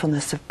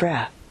mindfulness of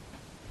breath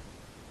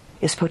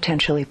is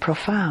potentially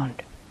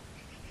profound.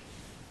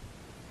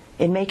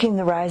 In making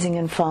the rising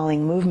and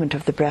falling movement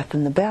of the breath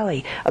in the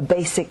belly a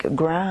basic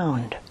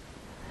ground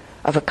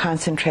of a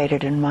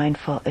concentrated and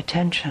mindful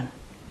attention,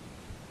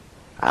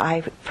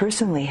 I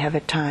personally have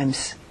at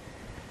times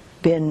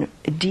been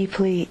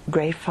deeply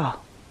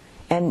grateful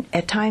and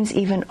at times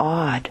even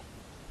awed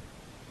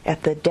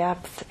at the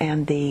depth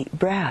and the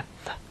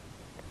breadth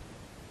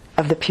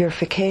of the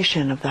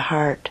purification of the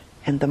heart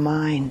and the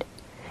mind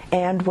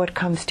and what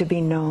comes to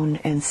be known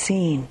and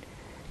seen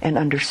and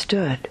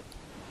understood,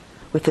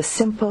 with a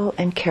simple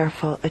and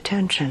careful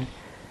attention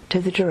to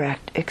the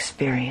direct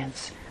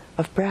experience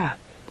of breath.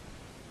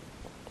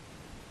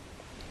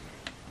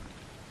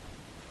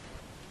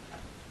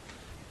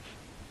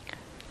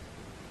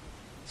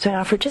 So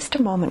now for just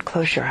a moment,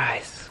 close your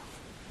eyes.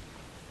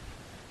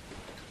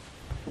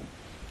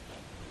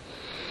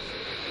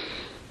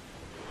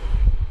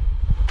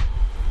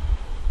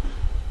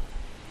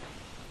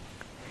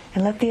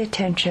 And let the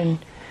attention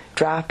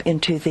drop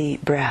into the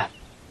breath.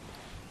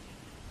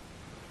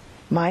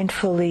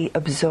 Mindfully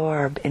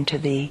absorb into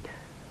the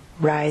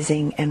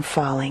rising and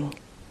falling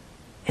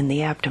in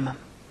the abdomen.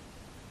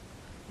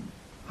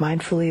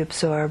 Mindfully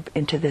absorb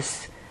into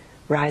this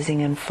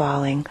rising and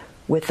falling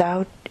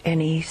without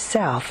any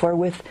self, or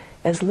with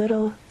as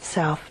little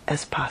self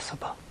as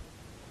possible.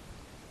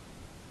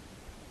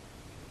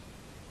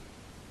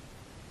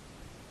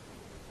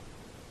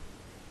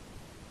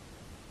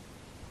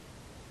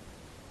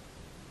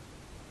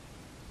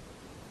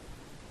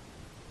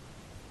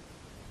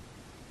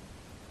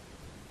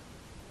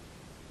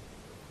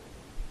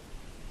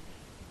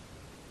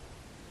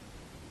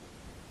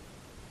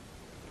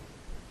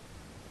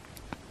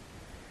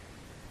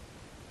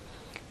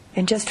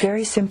 And just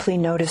very simply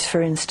notice,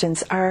 for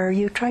instance, are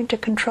you trying to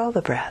control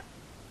the breath?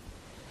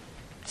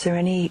 Is there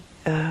any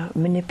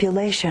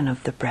manipulation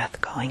of the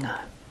breath going on?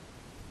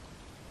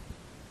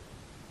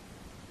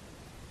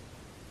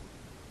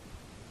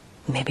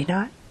 Maybe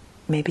not,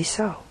 maybe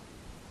so.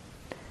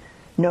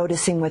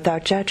 Noticing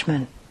without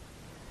judgment,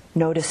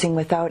 noticing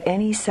without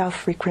any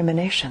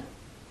self-recrimination.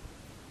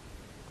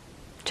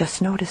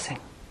 Just noticing.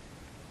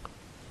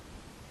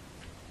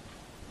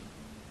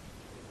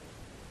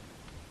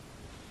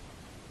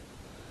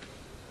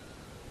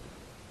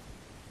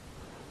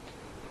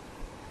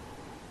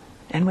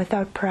 And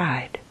without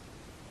pride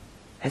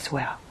as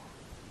well.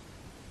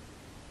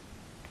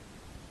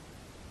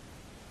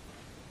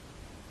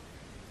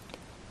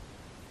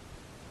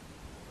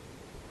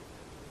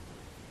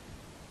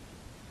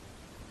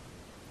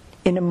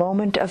 In a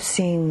moment of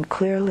seeing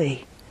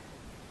clearly,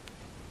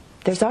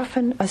 there's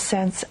often a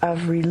sense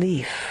of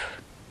relief.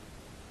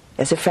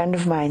 As a friend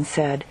of mine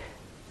said,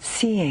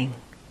 seeing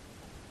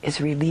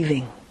is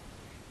relieving.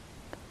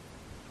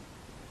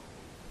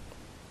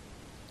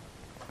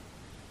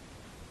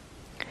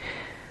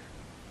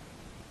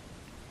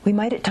 We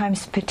might at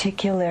times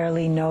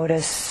particularly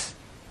notice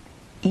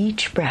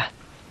each breath,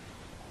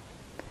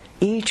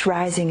 each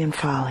rising and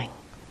falling,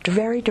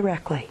 very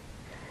directly.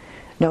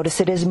 Notice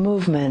it as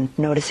movement,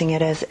 noticing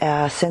it as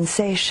a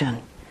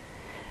sensation,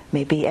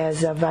 maybe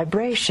as a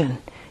vibration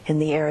in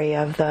the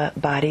area of the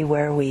body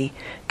where we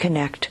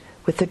connect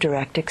with the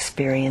direct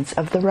experience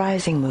of the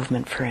rising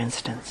movement, for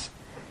instance.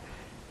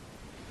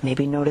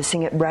 Maybe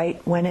noticing it right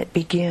when it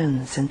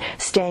begins and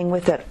staying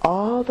with it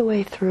all the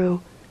way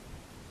through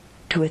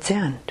to its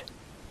end.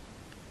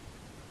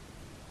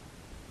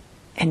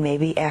 And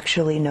maybe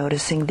actually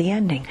noticing the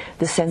ending,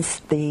 the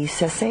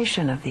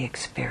cessation of the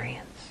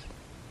experience.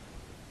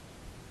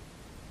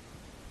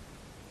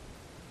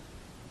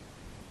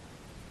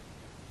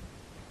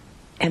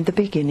 And the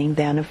beginning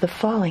then of the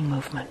falling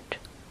movement.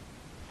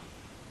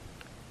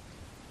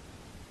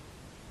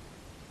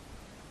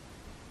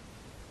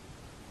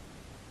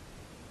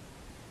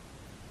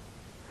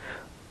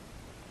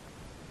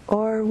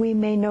 Or we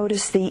may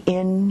notice the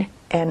in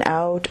and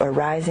out or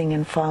rising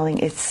and falling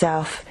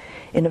itself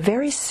in a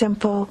very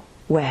simple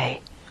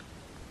way.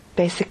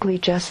 Basically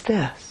just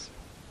this,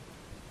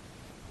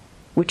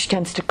 which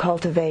tends to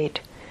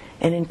cultivate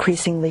an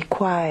increasingly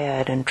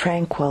quiet and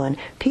tranquil and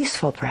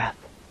peaceful breath,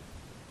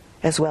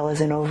 as well as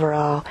an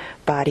overall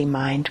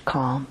body-mind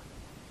calm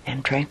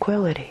and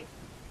tranquility.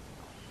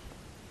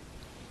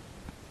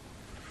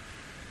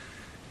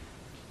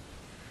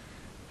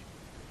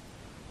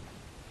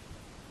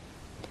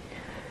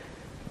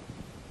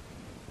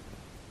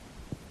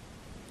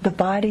 The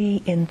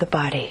body in the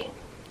body.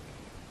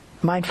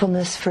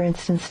 Mindfulness, for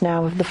instance,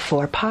 now of the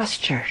 4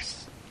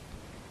 postures.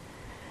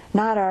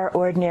 Not our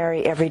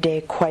ordinary,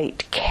 everyday,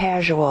 quite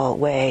casual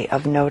way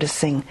of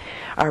noticing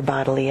our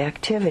bodily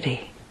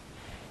activity,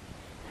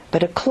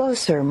 but a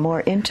closer,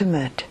 more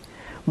intimate,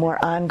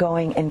 more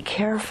ongoing and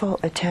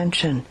careful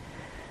attention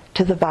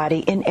to the body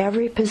in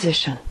every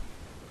position.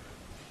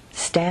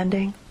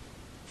 Standing,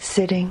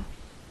 sitting,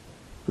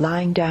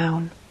 lying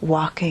down,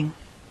 walking,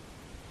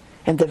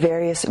 and the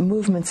various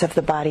movements of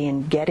the body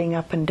in getting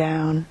up and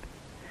down,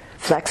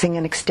 flexing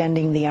and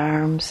extending the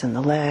arms and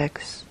the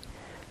legs,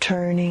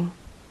 turning,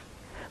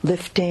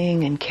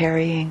 lifting and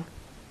carrying,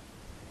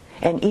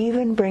 and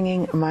even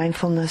bringing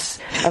mindfulness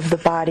of the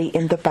body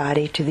in the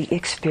body to the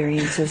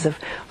experiences of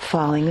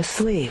falling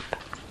asleep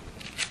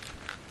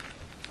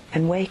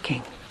and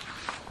waking.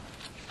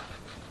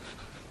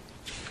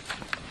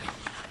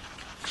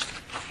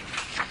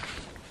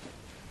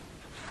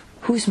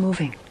 Who's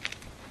moving?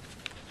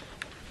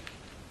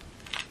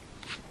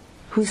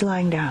 Who's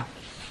lying down?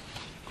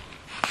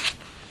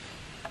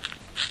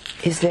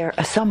 Is there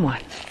a someone?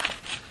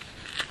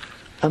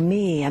 A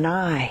me, an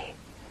I?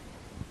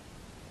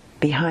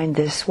 behind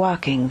this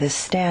walking, this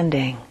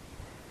standing,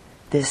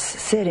 this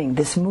sitting,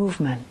 this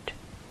movement.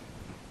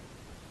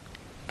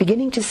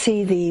 Beginning to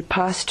see the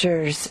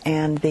postures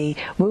and the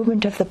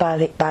movement of the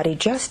body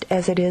just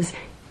as it is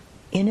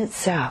in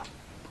itself.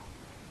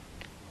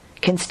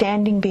 Can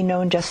standing be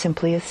known just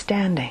simply as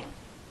standing?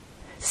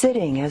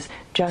 Sitting as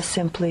just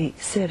simply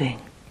sitting?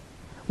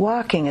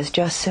 Walking as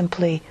just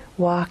simply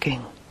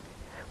walking?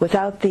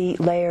 Without the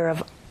layer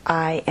of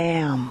I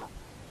am,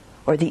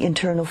 or the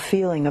internal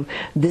feeling of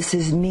this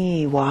is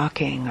me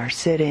walking or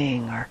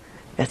sitting, or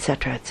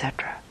etc.,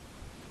 etc.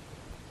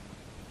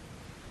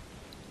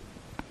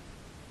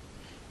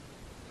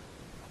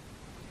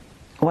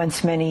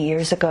 Once many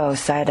years ago,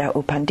 Sayadaw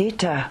U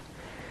Pandita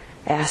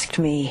asked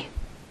me,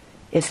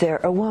 is there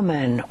a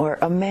woman or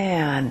a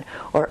man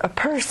or a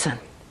person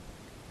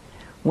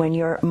when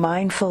you're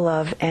mindful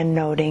of and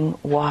noting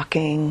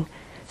walking,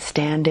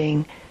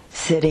 standing,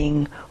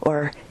 sitting,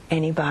 or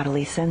any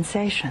bodily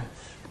sensations?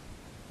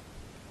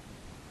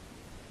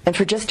 And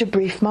for just a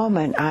brief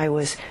moment, I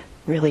was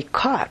really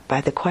caught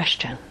by the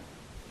question,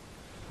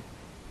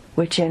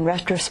 which in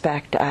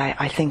retrospect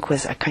I think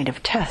was a kind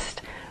of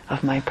test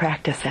of my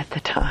practice at the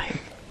time.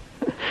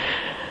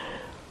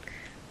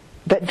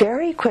 But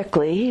very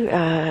quickly,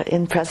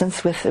 in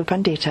presence with U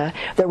Pandita,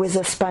 there was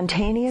a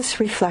spontaneous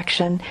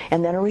reflection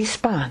and then a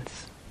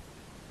response.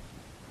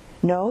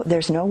 No,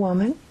 there's no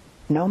woman,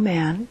 no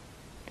man,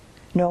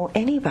 no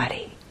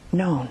anybody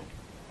known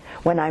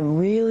when I'm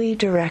really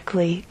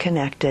directly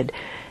connected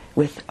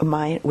with a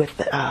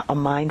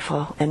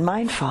mindful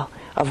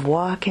of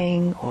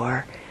walking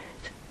or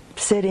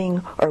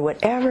sitting or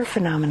whatever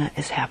phenomena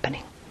is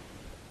happening.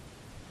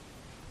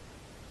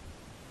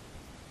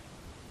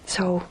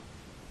 So,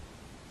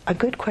 a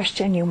good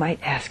question you might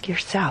ask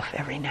yourself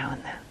every now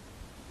and then.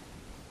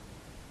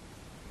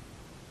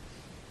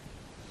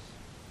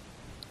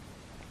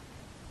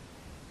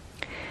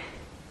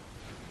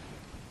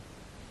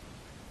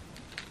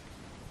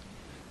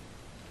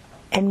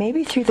 And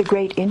maybe through the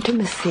great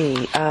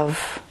intimacy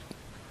of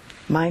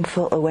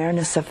mindful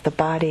awareness of the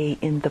body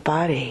in the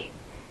body,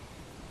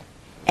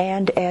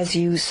 and as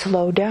you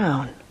slow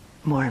down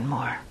more and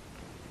more,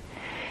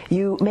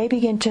 you may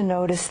begin to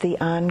notice the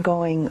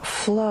ongoing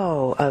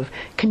flow of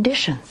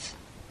conditions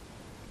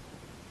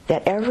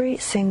that every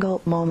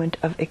single moment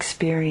of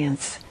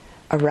experience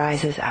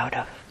arises out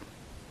of.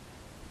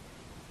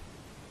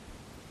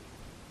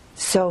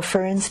 So,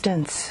 for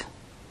instance,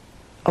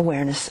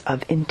 awareness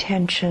of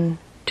intention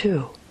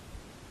too,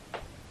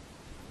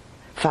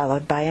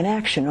 followed by an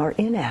action or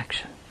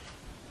inaction.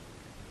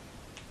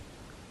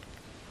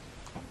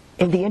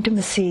 In the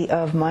intimacy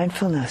of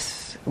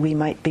mindfulness, we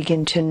might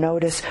begin to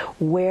notice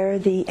where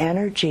the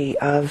energy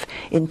of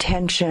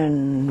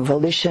intention,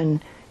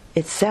 volition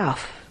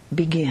itself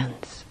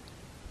begins,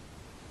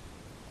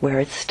 where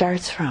it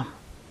starts from,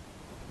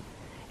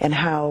 and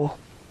how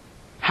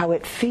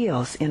it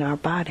feels in our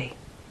body.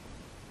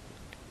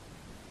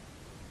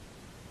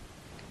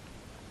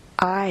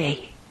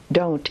 I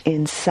don't,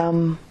 in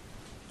some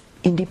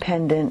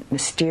independent,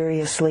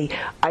 mysteriously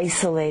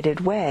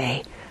isolated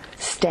way,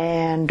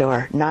 stand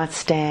or not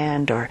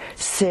stand or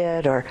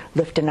sit or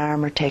lift an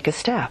arm or take a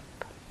step.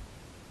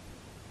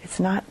 It's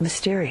not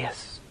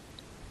mysterious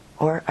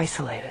or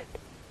isolated.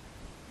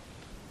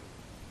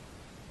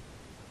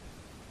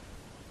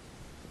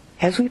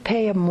 As we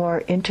pay a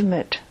more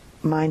intimate,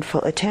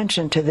 mindful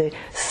attention to the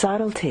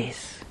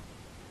subtleties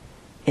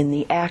in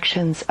the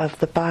actions of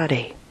the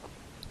body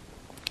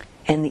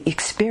and the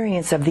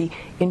experience of the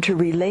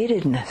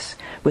interrelatedness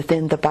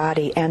within the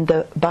body and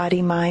the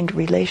body-mind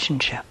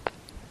relationship,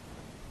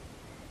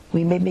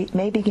 we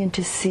may begin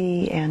to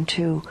see and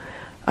to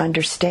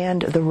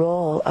understand the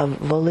role of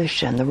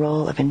volition, the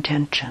role of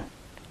intention,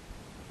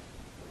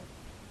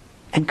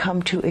 and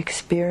come to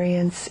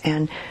experience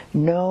and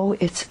know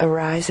its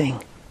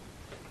arising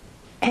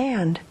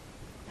and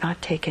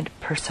not take it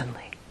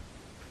personally.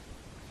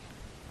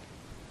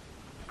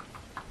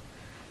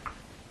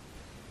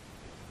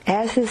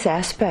 As this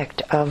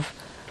aspect of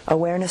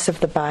awareness of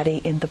the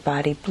body in the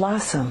body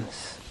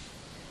blossoms,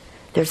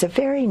 there's a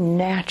very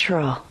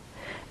natural,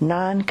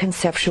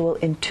 non-conceptual,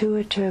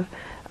 intuitive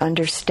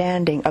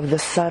understanding of the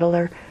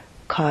subtler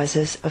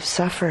causes of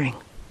suffering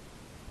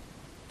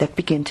that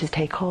begin to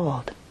take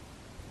hold,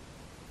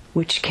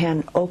 which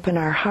can open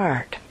our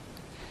heart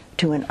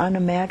to an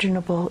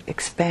unimaginable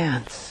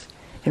expanse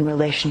in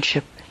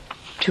relationship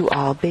to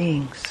all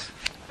beings.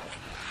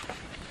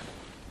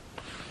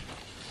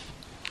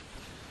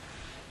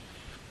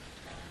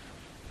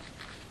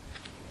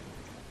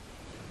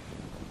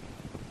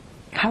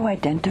 How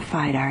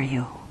identified are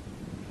you?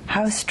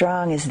 How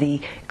strong is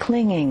the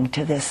clinging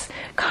to this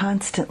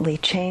constantly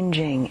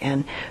changing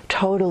and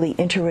totally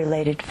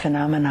interrelated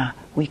phenomena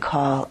we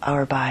call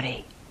our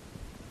body?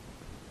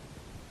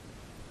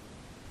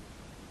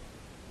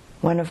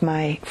 One of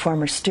my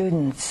former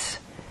students,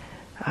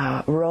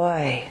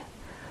 Roy,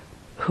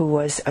 who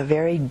was a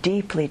very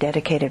deeply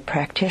dedicated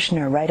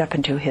practitioner right up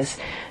into his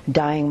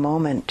dying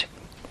moment,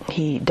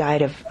 he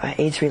died of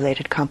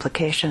AIDS-related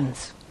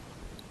complications.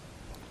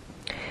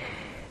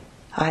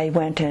 I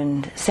went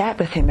and sat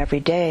with him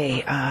every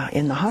day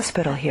in the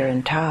hospital here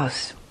in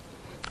Taos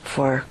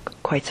for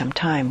quite some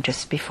time,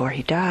 just before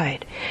he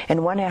died.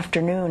 And one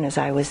afternoon, as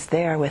I was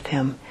there with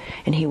him,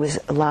 and he was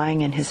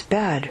lying in his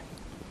bed,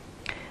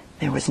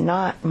 there was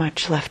not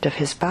much left of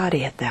his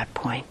body at that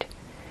point.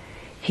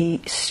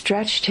 He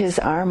stretched his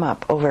arm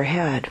up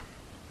overhead,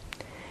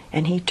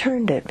 and he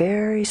turned it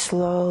very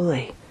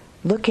slowly,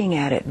 looking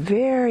at it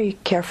very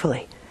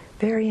carefully,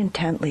 very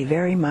intently,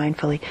 very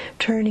mindfully,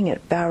 turning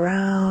it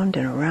around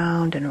and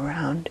around and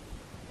around.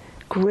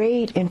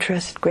 Great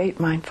interest, great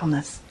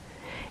mindfulness.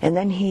 And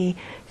then he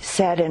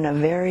said in a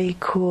very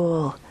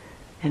cool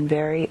and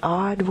very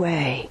odd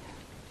way,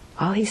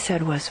 all he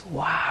said was,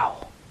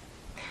 "Wow."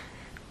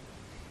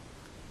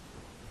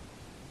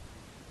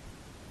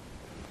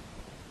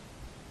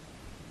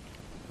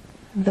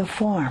 The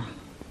form,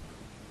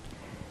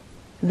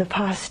 the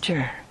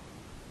posture,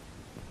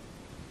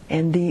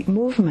 and the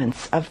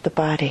movements of the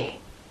body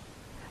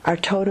are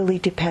totally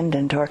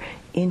dependent or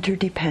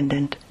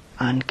interdependent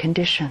on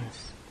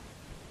conditions.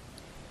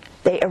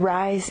 They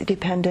arise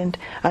dependent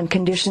on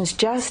conditions,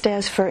 just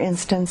as, for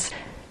instance,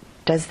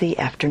 does the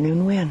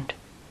afternoon wind,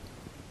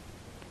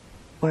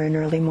 or an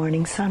early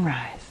morning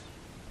sunrise,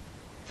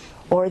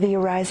 or the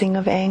arising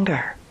of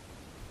anger,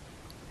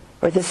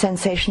 or the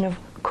sensation of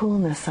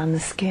coolness on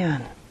the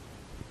skin,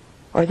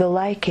 or the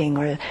liking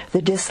or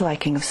the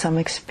disliking of some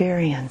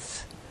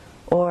experience,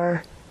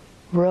 or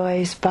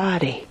Roy's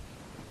body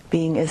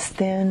being as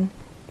thin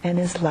and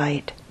as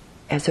light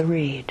as a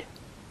reed.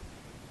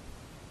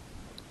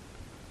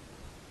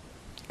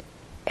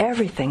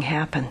 Everything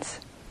happens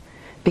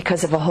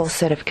because of a whole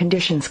set of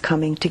conditions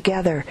coming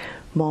together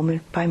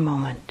moment by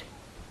moment.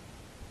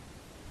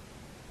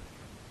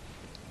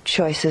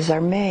 Choices are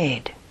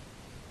made,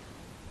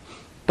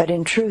 but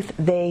in truth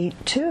they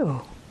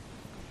too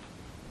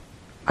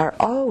are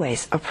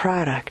always a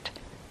product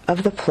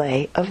of the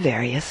play of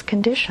various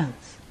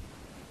conditions.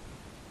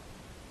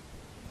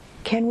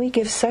 Can we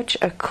give such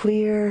a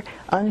clear,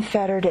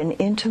 unfettered, and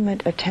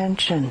intimate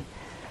attention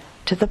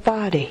to the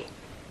body,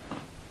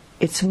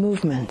 its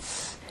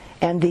movements,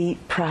 and the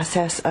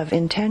process of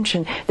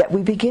intention that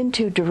we begin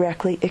to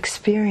directly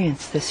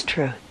experience this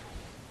truth?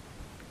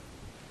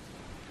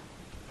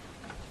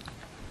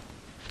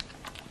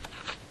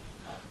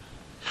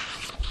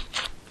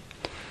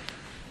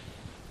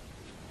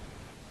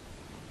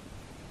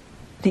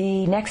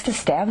 The next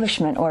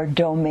establishment or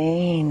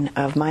domain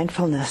of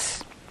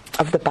mindfulness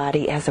of the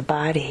body as a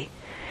body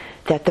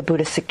that the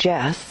Buddha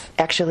suggests,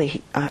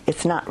 actually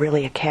it's not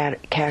really a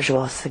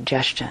casual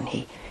suggestion.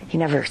 He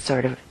never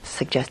sort of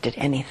suggested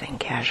anything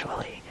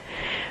casually,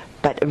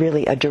 but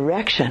really a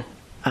direction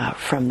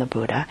from the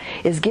Buddha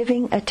is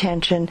giving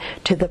attention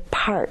to the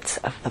parts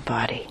of the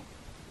body.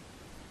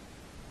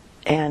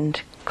 And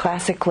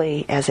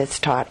classically, as it's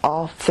taught,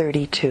 all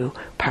 32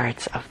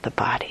 parts of the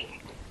body.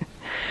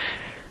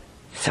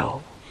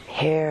 So,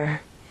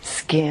 hair,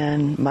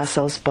 skin,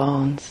 muscles,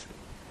 bones,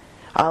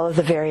 all of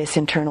the various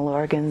internal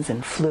organs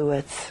and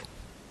fluids.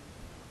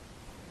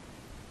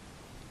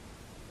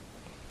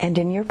 And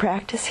in your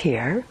practice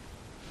here,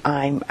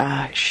 I'm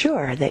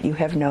sure that you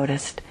have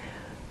noticed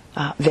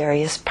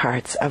various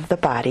parts of the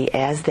body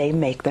as they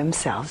make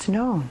themselves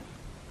known,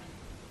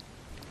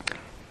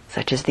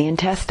 such as the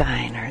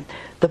intestine or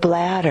the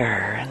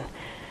bladder and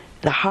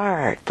the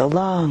heart, the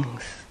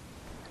lungs,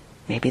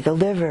 maybe the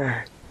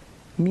liver,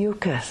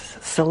 mucus,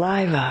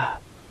 saliva,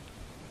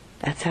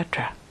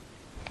 etc.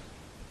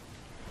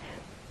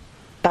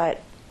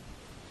 But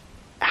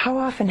how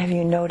often have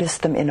you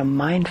noticed them in a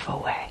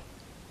mindful way?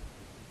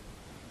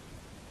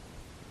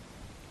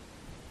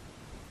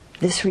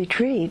 This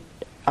retreat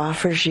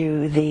offers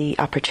you the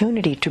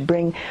opportunity to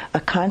bring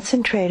a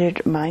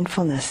concentrated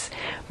mindfulness,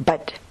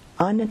 but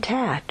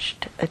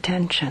unattached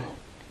attention,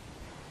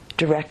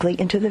 directly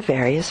into the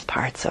various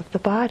parts of the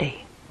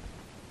body.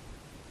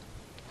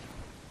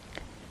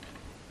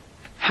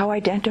 How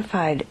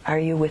identified are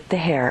you with the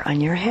hair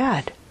on your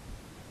head?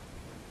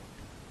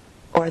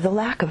 Or the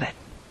lack of it?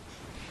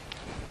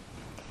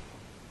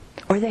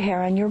 Or the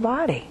hair on your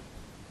body?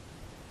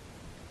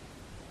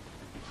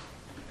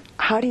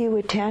 How do you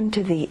attend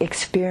to the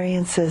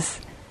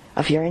experiences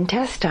of your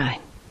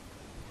intestine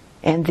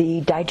and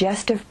the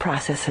digestive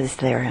processes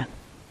therein?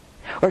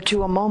 Or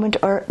to a moment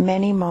or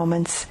many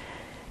moments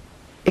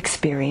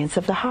experience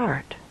of the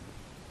heart?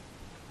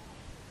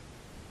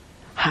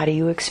 How do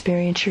you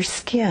experience your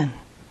skin?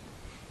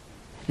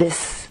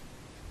 This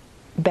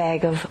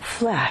bag of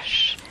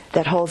flesh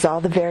that holds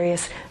all the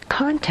various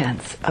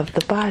contents of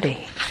the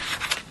body.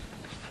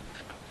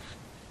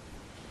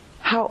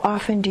 How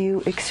often do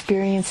you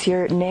experience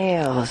your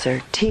nails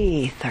or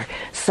teeth or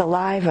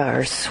saliva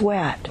or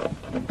sweat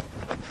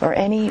or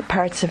any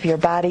parts of your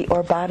body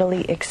or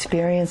bodily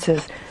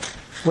experiences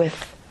with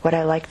what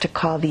I like to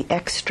call the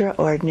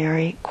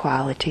extraordinary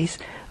qualities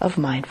of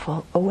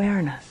mindful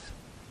awareness?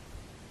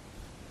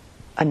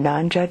 A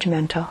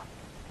non-judgmental,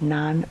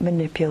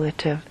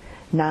 non-manipulative,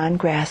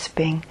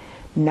 non-grasping,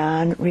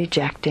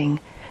 non-rejecting,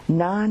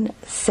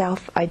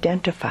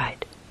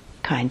 non-self-identified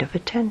kind of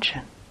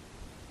attention.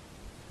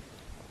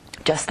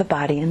 Just the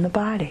body in the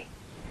body,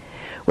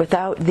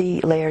 without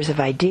the layers of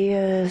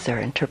ideas or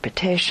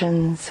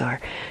interpretations or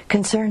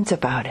concerns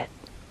about it.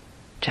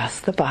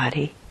 Just the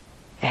body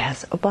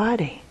as a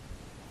body.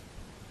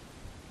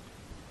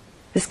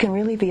 This can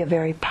really be a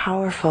very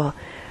powerful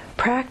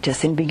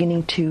practice in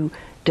beginning to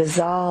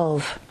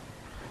dissolve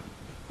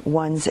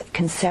one's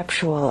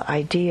conceptual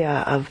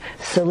idea of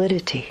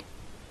solidity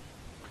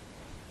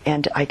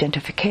and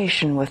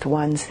identification with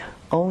one's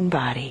own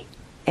body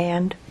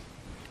and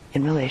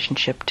in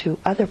relationship to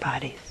other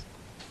bodies.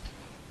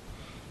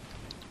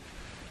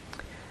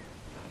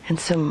 And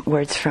some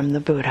words from the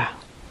Buddha.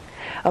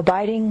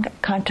 Abiding,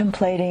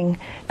 contemplating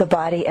the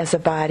body as a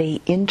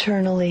body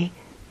internally,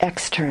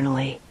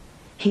 externally,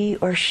 he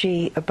or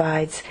she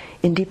abides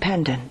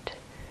independent,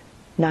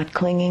 not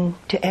clinging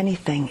to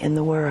anything in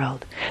the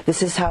world.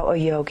 This is how a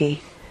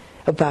yogi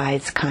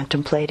abides,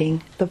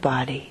 contemplating the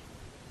body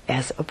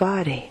as a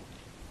body.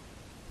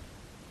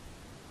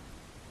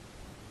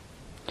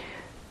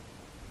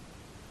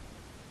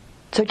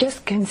 So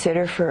just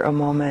consider for a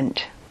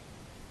moment,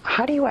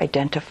 how do you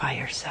identify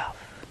yourself?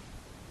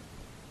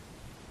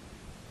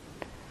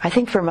 I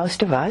think for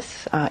most of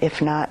us,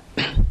 if not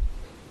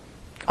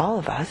all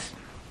of us,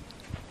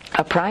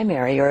 a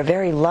primary or a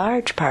very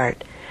large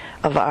part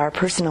of our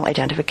personal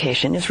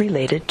identification is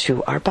related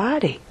to our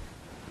body.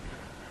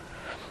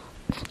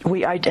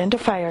 We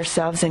identify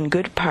ourselves in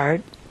good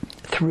part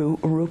through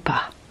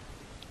rupa,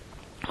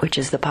 which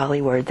is the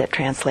Pali word that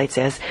translates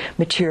as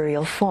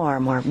material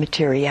form or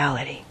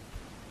materiality.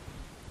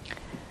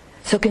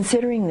 So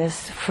considering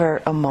this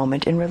for a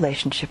moment in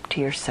relationship to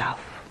yourself.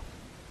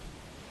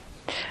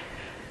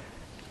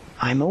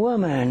 I'm a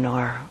woman,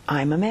 or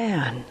I'm a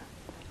man.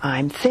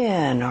 I'm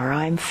thin, or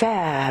I'm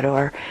fat,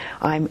 or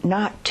I'm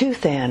not too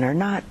thin, or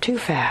not too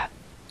fat.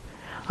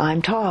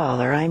 I'm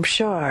tall, or I'm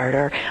short,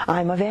 or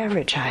I'm of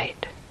average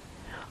height.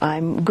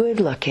 I'm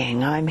good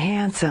looking, I'm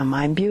handsome,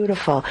 I'm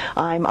beautiful,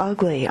 I'm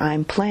ugly,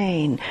 I'm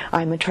plain,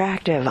 I'm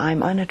attractive,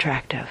 I'm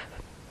unattractive.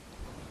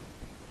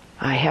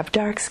 I have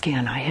dark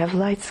skin, I have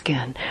light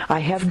skin, I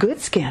have good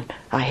skin,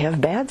 I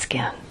have bad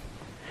skin.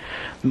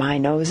 My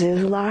nose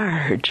is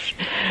large,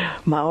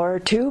 or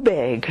too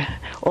big,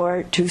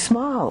 or too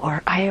small,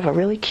 or I have a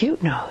really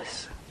cute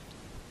nose.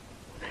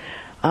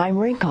 I'm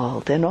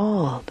wrinkled and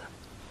old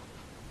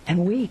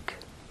and weak,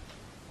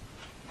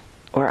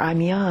 or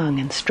I'm young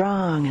and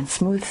strong and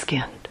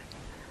smooth-skinned.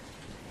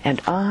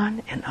 And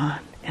on and on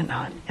and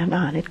on and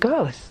on it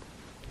goes.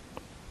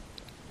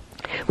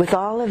 With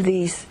all of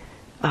these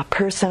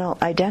personal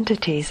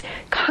identities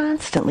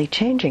constantly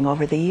changing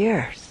over the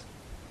years.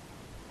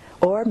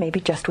 Or maybe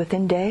just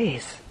within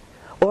days,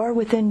 or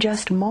within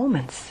just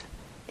moments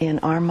in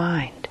our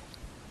mind.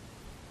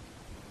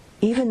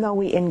 Even though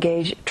we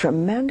engage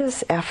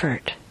tremendous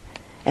effort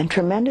and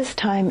tremendous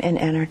time and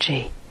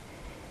energy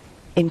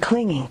in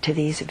clinging to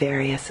these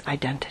various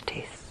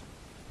identities.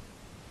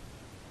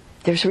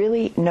 There's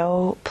really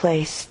no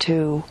place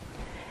to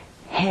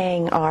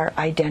hang our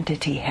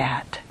identity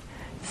hat,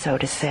 so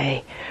to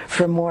say,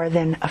 for more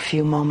than a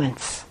few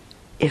moments,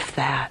 if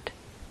that.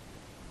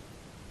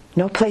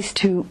 No place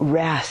to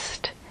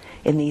rest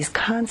in these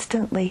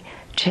constantly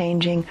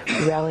changing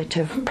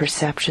relative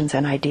perceptions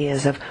and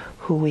ideas of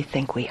who we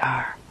think we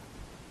are.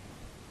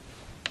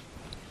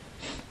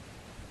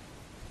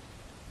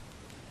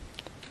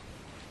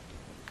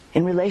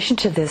 In relation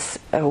to this,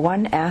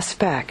 one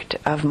aspect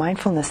of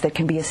mindfulness that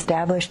can be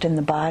established in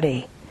the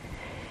body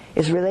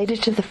is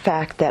related to the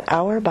fact that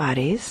our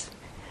bodies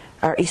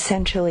are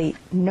essentially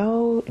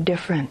no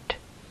different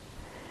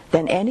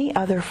than any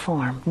other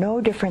form,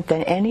 no different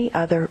than any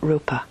other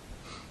rupa.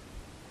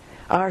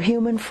 Our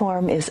human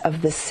form is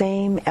of the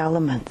same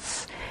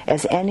elements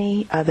as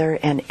any other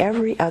and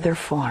every other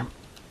form.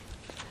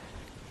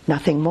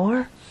 Nothing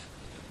more,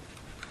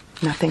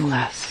 nothing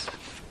less.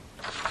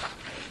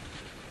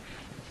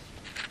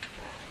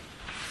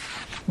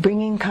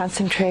 Bringing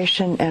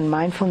concentration and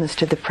mindfulness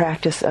to the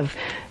practice of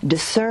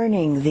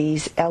discerning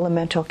these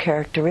elemental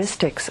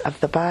characteristics of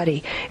the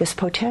body is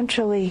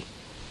potentially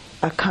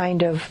a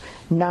kind of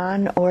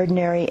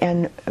non-ordinary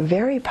and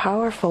very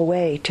powerful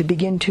way to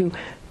begin to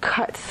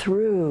cut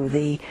through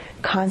the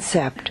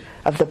concept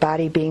of the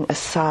body being a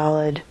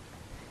solid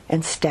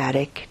and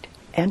static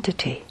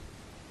entity,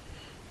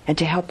 and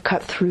to help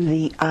cut through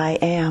the I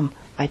am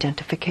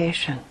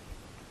identification.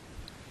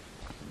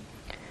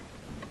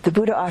 The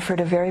Buddha offered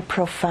a very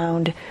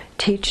profound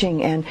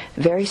teaching and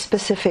very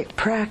specific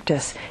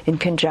practice in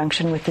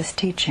conjunction with this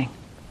teaching.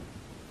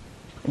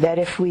 That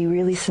if we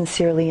really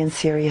sincerely and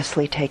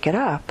seriously take it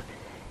up,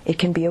 it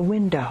can be a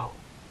window,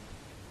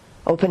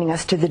 opening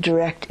us to the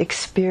direct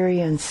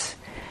experience,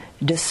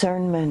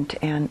 discernment,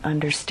 and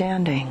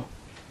understanding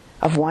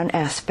of one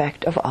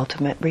aspect of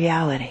ultimate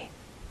reality.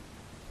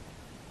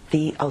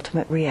 The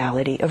ultimate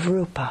reality of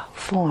rupa,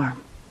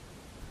 form.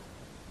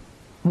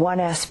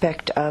 One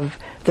aspect of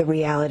the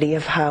reality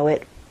of how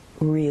it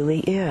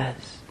really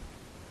is.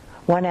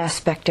 One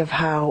aspect of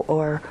how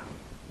or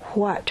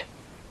what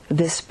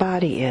this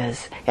body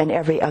is, and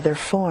every other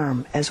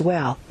form as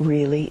well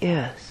really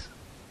is.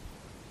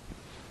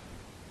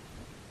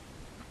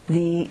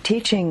 The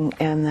teaching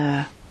and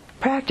the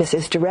practice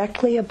is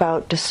directly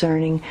about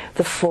discerning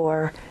the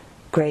four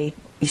great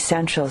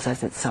essentials,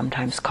 as it's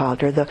sometimes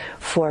called, or the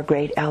four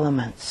great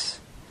elements: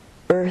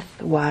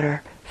 earth,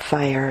 water,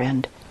 fire,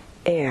 and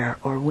air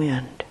or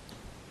wind.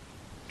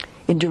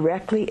 In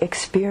directly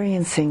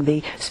experiencing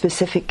the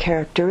specific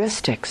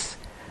characteristics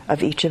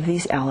of each of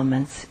these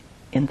elements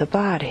in the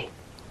body.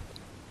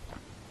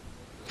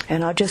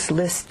 And I'll just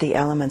list the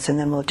elements and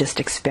then we'll just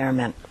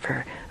experiment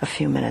for a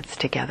few minutes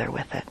together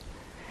with it.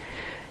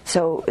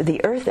 So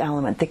the earth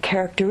element, the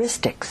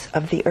characteristics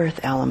of the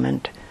earth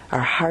element are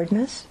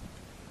hardness,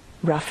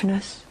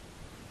 roughness,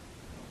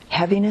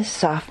 heaviness,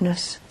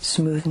 softness,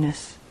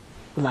 smoothness,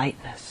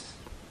 lightness.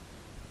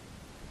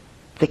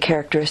 The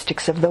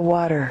characteristics of the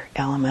water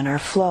element are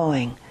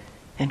flowing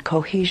and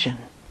cohesion.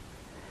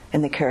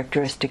 And the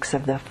characteristics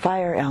of the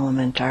fire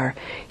element are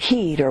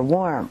heat or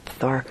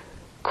warmth or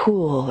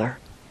cool or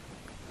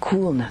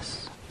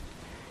coolness.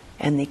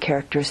 And the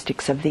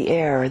characteristics of the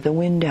air or the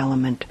wind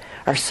element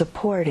are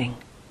supporting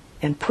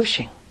and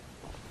pushing.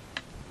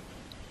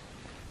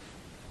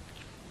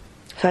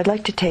 So I'd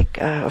like to take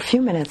a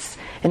few minutes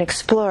and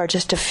explore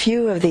just a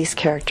few of these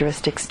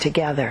characteristics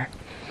together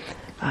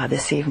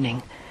this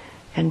evening.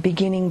 And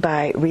beginning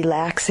by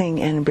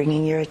relaxing and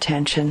bringing your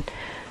attention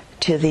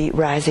to the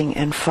rising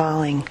and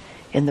falling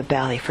in the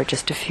belly for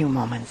just a few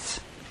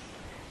moments.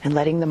 And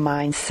letting the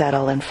mind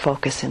settle and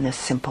focus in this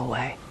simple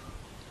way.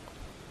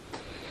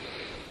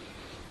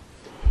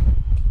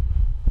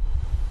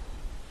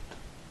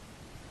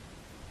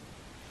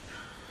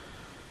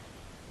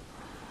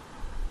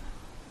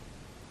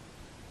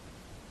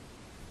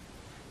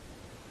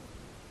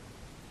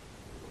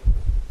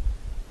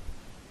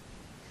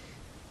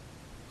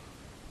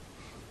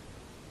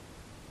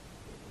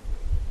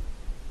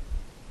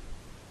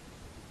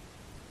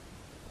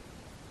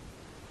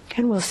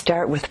 And we'll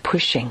start with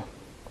pushing.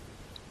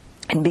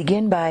 And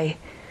begin by,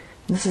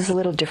 this is a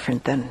little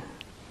different than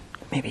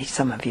maybe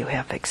some of you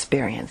have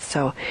experienced.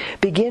 So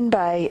begin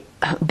by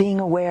being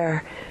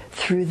aware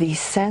through the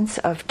sense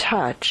of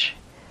touch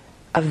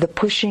of the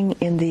pushing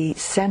in the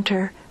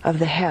center of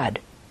the head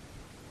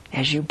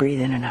as you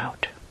breathe in and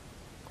out.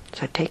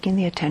 So taking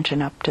the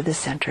attention up to the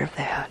center of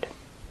the head.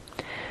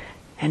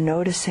 And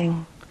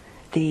noticing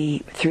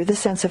through the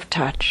sense of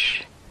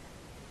touch,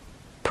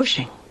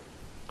 pushing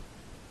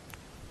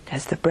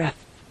as the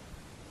breath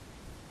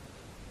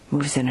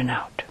moves in and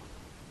out.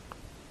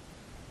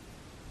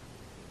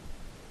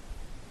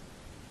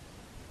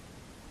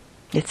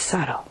 It's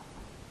subtle,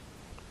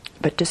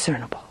 but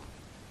discernible.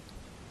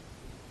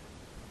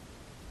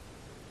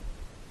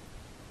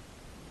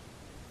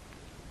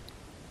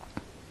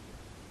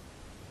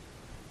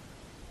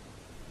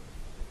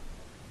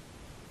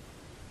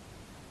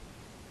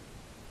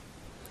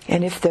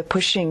 And if the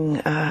pushing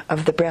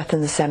of the breath in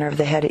the center of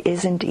the head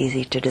isn't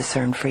easy to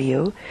discern for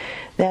you,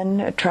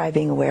 then try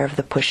being aware of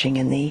the pushing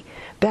in the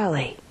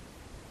belly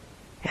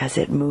as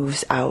it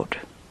moves out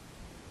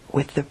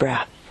with the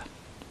breath,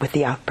 with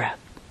the out-breath.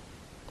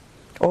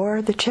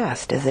 Or the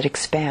chest as it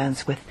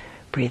expands with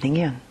breathing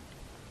in.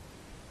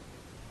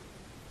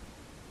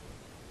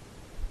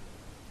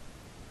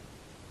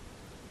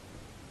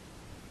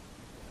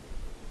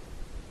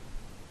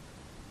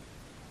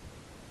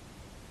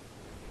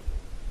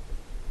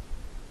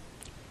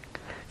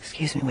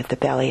 With the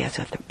belly as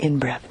with the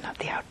in-breath, not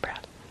the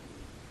out-breath.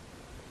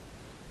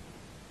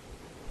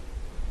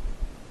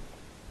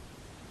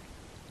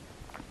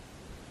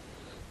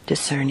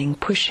 Discerning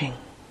pushing.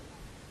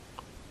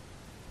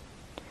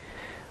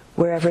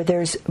 Wherever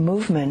there's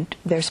movement,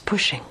 there's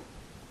pushing.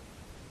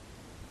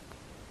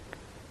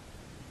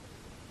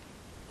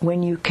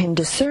 When you can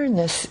discern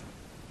this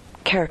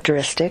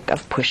characteristic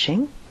of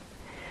pushing,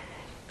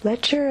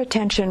 let your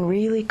attention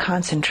really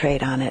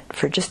concentrate on it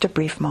for just a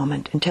brief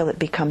moment until it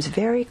becomes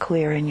very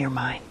clear in your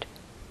mind.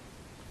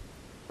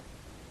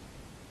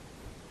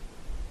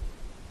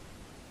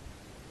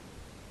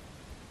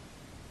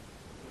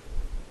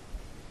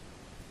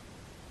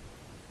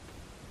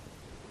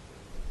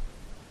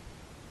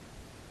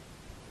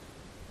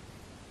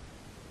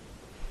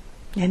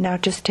 And now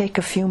just take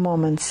a few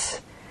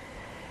moments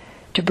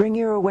to bring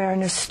your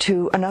awareness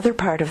to another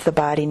part of the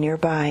body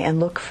nearby and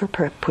look for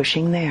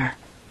pushing there.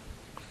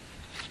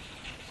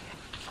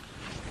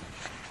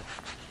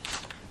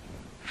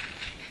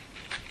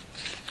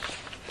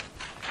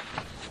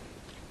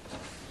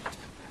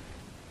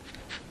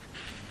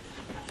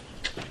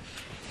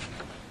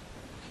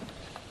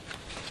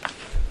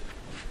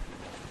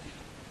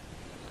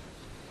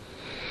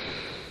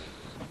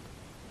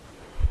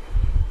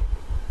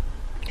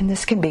 And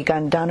this can be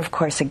done, of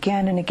course,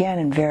 again and again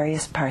in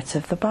various parts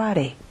of the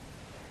body,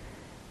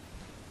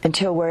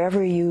 until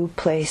wherever you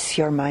place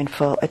your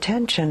mindful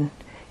attention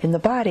in the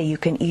body, you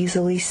can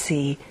easily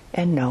see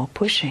and know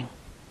pushing.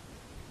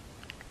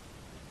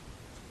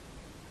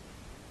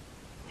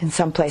 In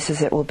some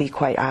places it will be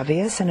quite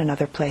obvious, and in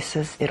other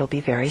places it'll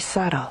be very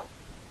subtle.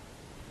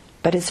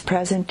 but is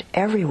present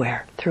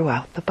everywhere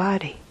throughout the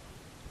body.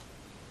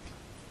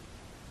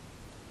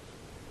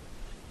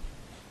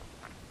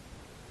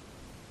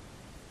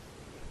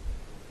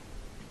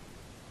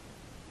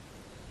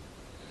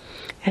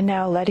 And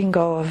now letting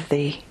go of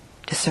the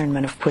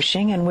discernment of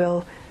pushing, and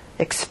we'll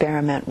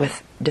experiment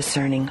with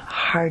discerning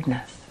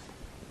hardness.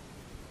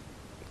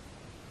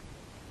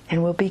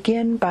 And we'll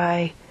begin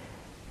by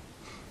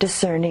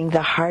discerning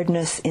the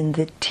hardness in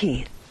the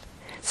teeth.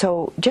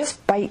 So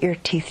just bite your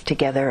teeth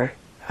together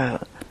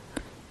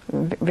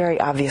very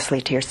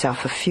obviously to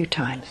yourself a few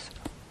times,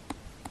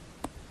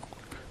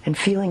 and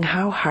feeling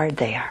how hard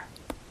they are.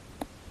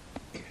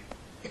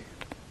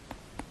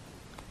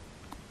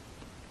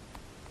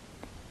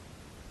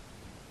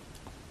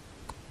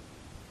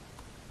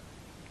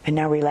 And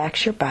now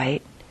relax your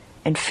bite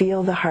and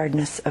feel the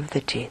hardness of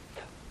the teeth.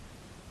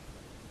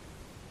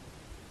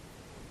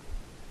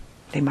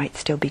 They might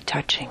still be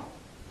touching,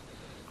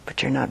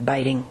 but you're not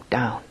biting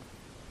down.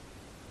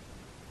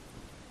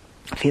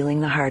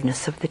 Feeling the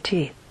hardness of the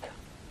teeth.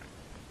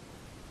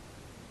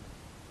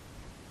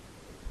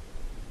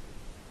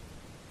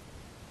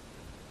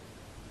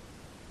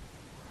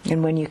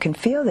 And when you can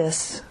feel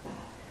this,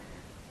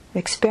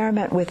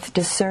 experiment with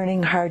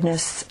discerning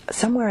hardness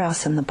somewhere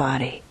else in the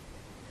body.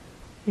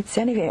 It's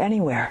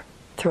anywhere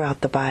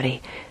throughout the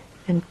body,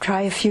 and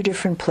try a few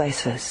different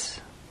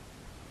places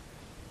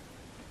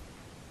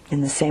in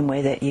the same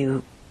way that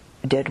you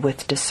did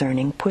with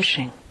discerning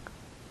pushing.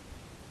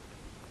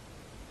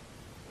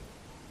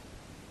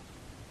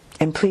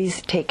 And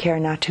please take care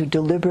not to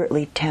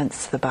deliberately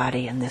tense the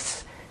body in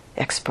this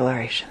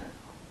exploration.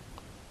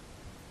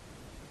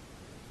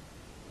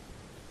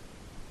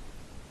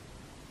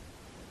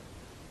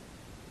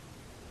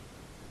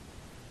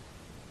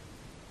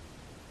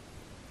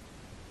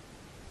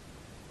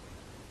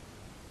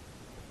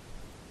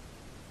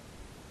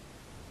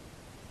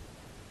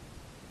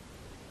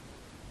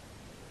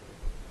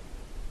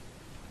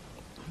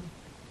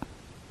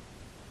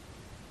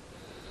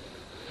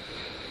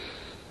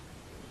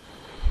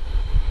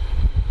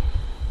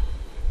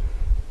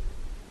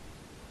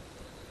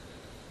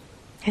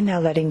 And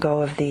now letting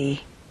go of the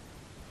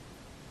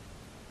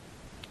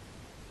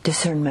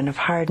discernment of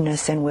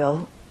hardness, and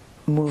we'll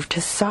move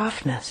to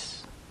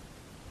softness.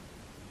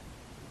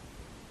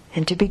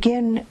 And to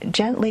begin,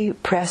 gently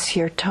press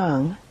your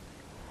tongue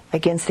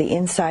against the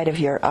inside of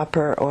your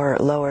upper or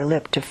lower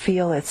lip to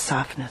feel its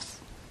softness.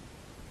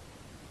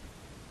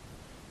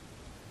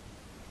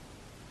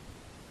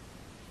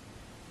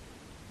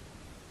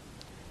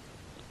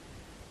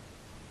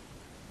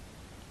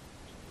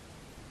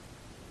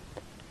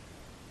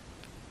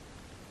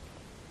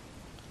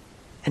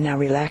 And now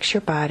relax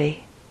your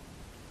body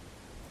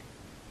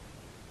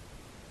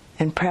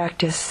and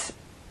practice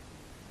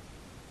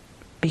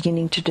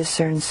beginning to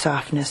discern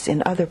softness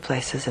in other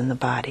places in the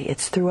body.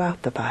 It's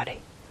throughout the body.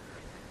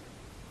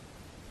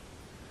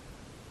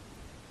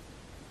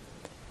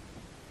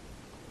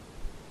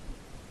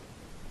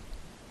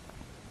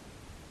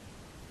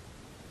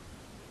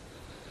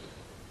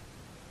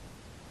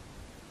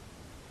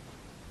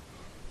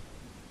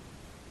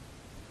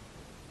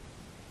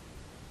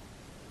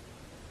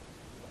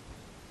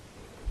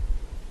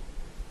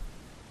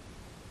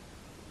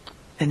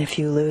 And if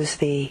you lose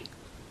the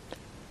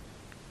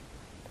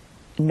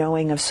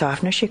knowing of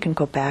softness, you can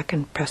go back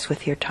and press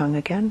with your tongue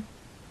again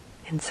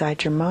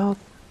inside your mouth,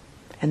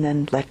 and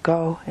then let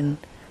go and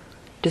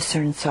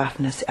discern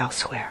softness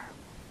elsewhere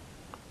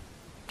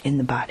in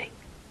the body.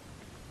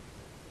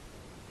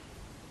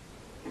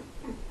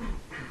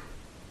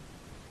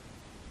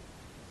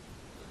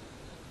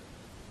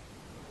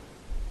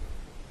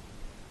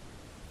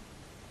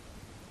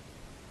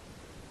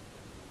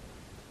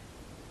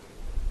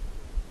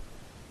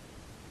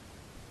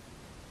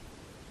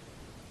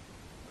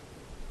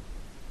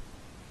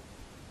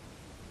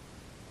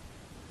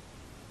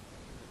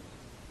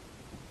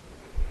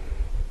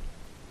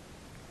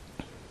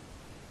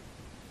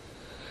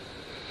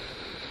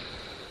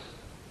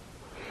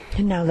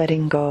 And now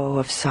letting go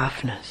of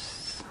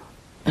softness.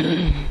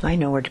 I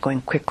know we're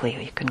going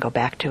quickly. You can go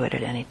back to it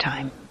at any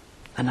time,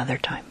 another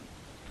time.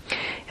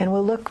 And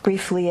we'll look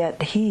briefly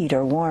at heat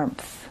or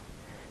warmth,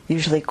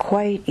 usually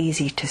quite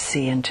easy to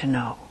see and to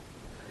know.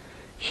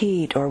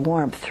 Heat or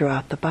warmth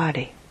throughout the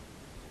body.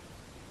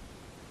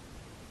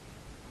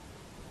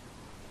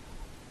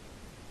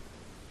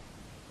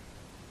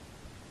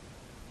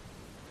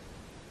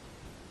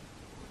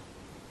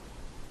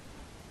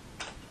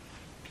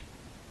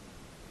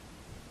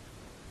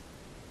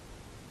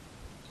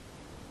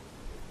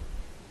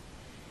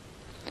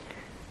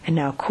 And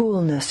now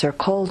coolness or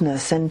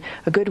coldness. And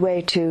a good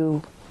way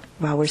to,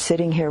 while we're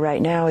sitting here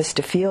right now, is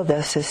to feel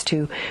this, is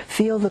to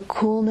feel the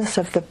coolness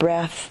of the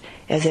breath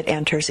as it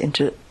enters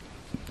into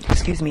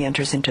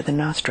the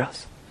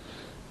nostrils.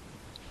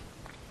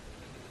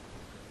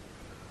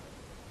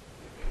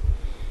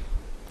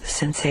 The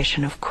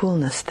sensation of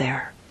coolness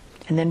there.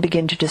 And then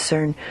begin to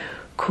discern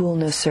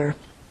coolness or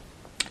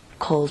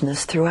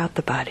coldness throughout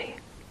the body.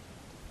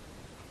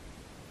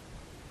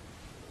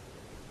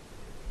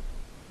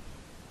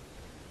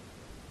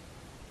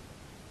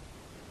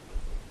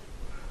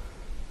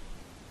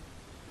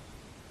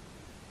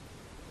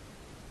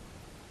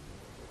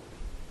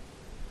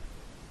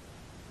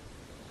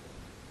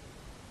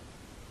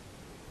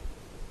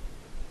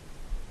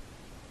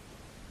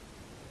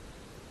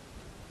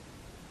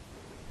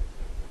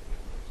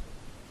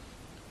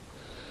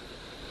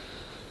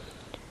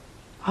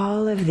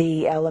 All of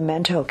the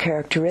elemental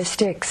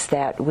characteristics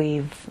that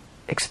we've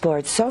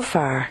explored so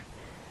far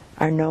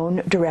are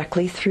known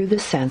directly through the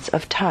sense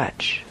of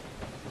touch.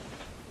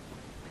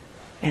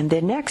 And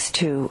the next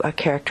two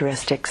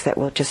characteristics that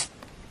we'll just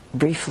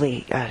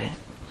briefly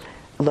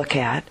look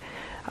at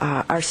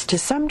are to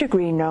some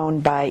degree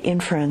known by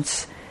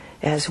inference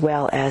as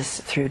well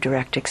as through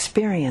direct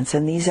experience.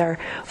 And these are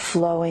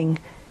flowing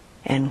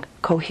and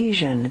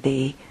cohesion,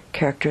 the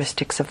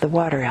characteristics of the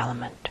water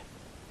element.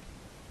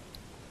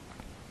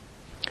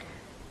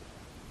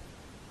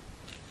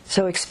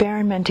 So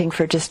experimenting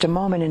for just a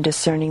moment in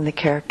discerning the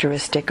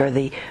characteristic or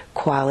the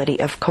quality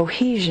of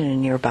cohesion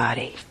in your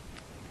body.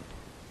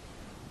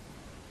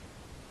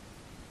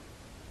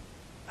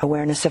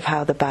 Awareness of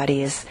how the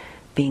body is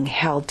being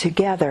held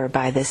together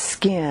by the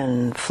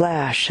skin,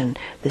 flesh, and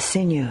the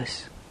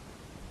sinews.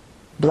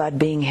 Blood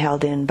being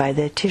held in by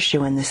the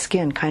tissue and the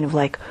skin, kind of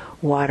like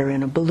water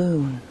in a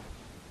balloon.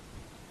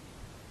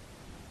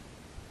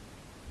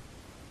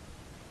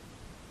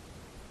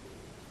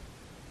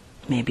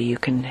 Maybe you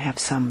can have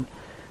some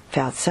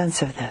felt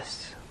sense of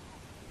this.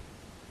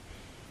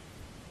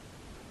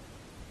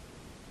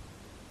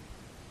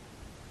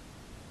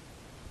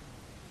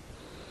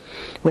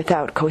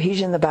 Without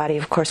cohesion, the body,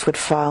 of course, would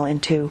fall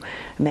into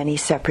many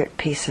separate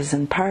pieces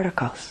and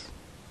particles.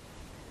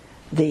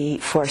 The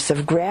force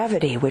of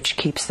gravity, which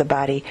keeps the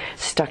body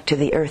stuck to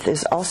the earth,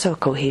 is also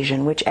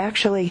cohesion, which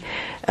actually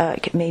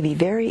may be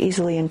very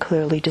easily and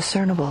clearly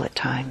discernible at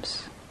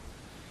times.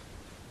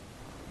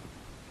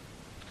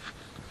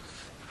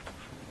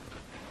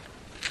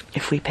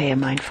 If we pay a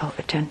mindful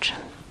attention.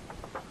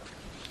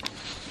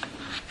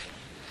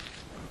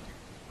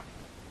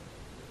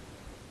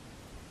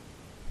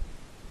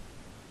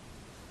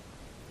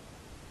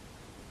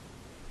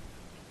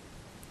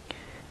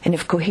 And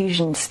if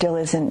cohesion still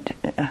isn't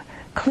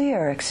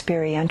clear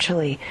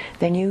experientially,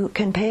 then you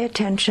can pay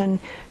attention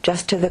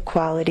just to the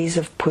qualities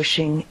of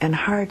pushing and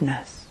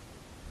hardness.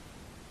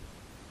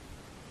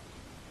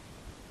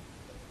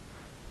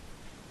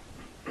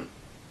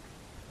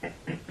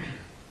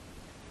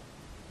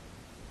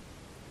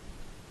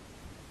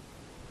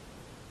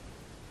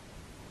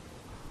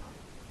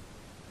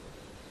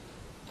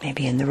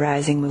 Maybe in the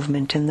rising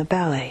movement in the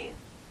belly.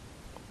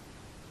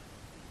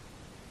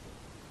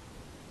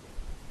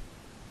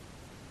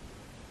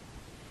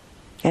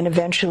 And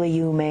eventually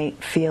you may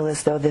feel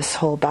as though this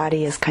whole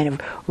body is kind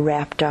of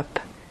wrapped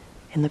up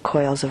in the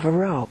coils of a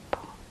rope.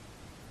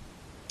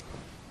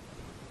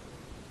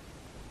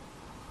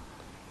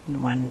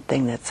 And one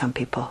thing that some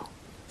people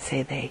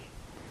say they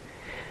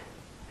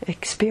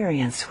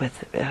experience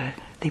with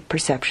the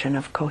perception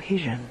of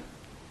cohesion.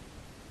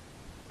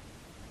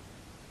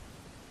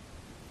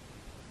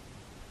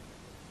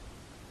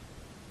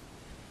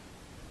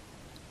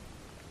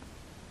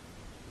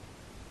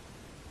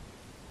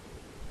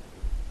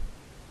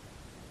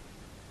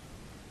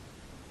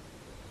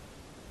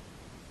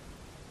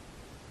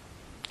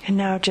 And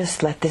now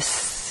just let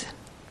this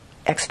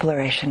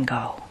exploration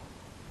go.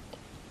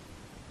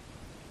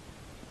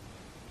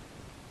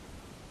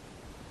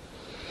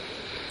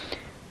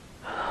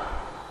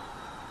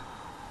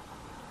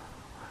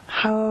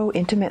 How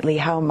intimately,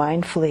 how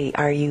mindfully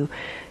are you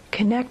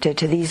connected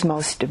to these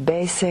most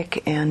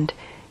basic and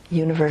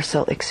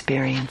universal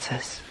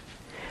experiences?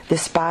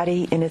 This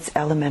body in its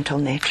elemental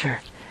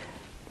nature,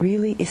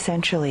 really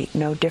essentially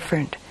no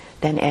different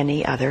than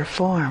any other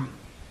form.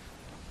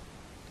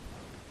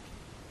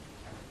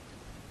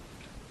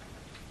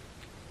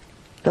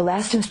 The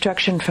last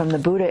instruction from the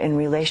Buddha in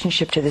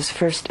relationship to this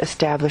first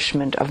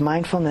establishment of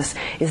mindfulness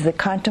is the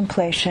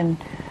contemplation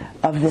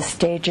of the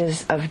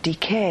stages of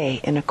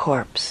decay in a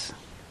corpse.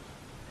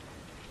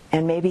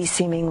 And maybe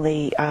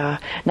seemingly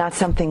not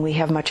something we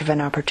have much of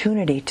an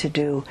opportunity to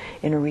do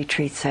in a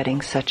retreat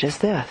setting such as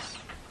this.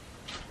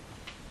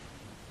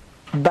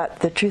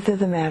 But the truth of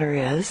the matter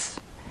is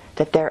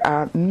that there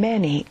are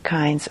many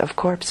kinds of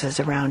corpses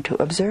around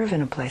to observe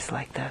in a place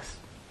like this.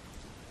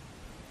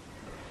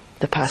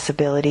 The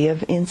possibility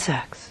of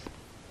insects,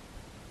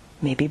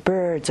 maybe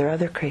birds or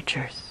other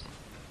creatures,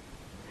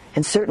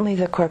 and certainly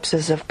the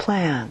corpses of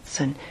plants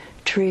and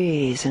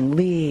trees and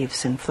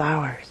leaves and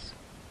flowers.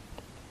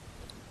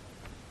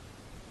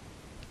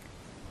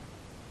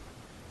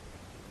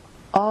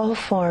 All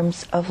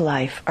forms of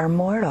life are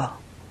mortal.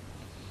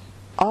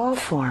 All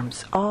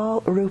forms,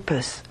 all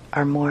rupas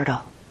are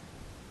mortal.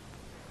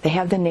 They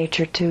have the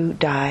nature to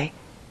die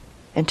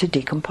and to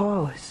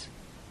decompose,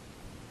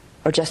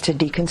 or just to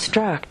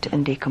deconstruct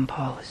and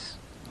decompose.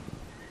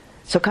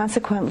 So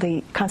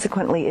consequently,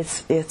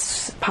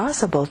 it's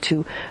possible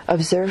to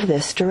observe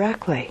this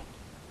directly.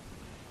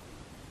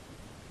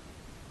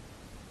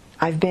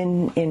 I've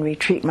been in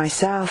retreat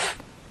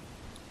myself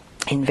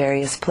in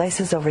various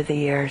places over the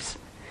years,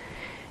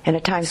 and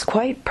at times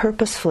quite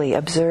purposefully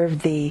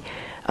observed the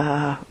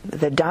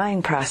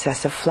dying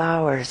process of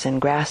flowers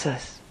and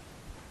grasses,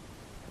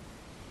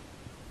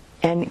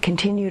 and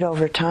continued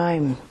over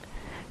time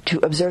to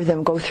observe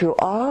them go through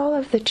all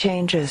of the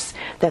changes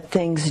that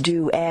things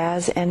do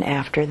as and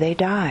after they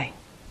die.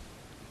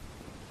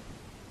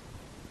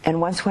 And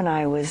once when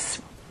I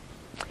was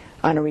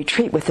on a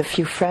retreat with a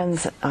few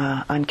friends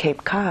on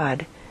Cape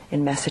Cod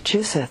in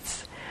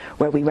Massachusetts,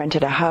 where we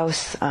rented a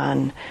house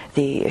on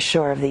the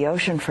shore of the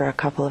ocean for a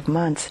couple of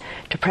months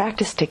to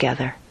practice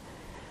together,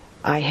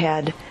 I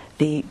had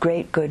the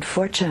great good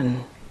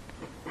fortune,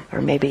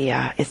 or maybe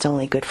it's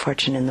only good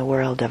fortune in the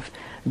world of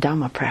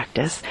Dhamma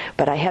practice,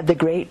 but I had the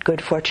great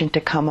good fortune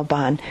to come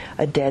upon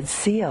a dead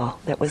seal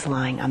that was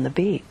lying on the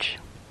beach.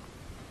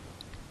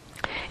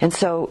 And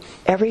so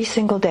every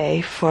single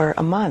day for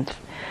a month,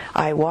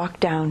 I walked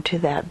down to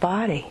that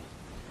body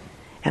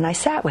and I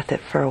sat with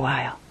it for a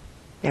while,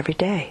 every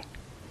day,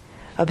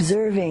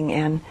 observing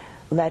and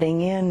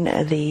letting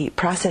in the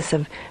process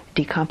of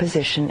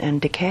decomposition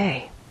and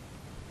decay,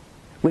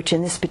 which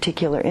in this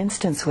particular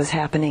instance was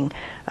happening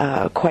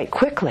quite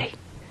quickly,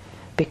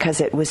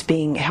 because it was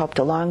being helped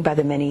along by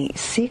the many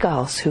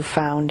seagulls who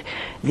found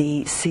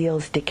the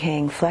seal's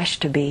decaying flesh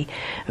to be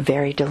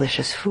very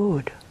delicious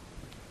food.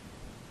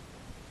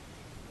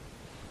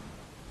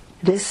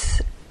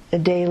 This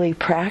daily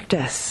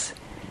practice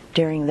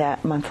during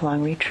that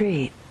month-long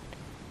retreat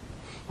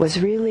was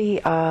really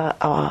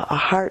a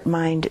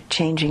heart-mind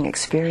changing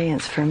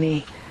experience for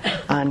me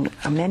on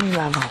many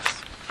levels.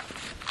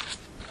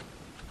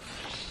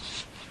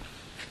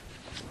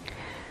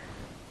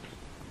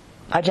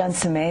 Ajahn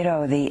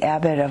Sumedho, the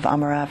abbot of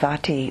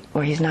Amaravati,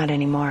 or he's not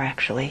anymore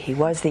actually, he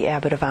was the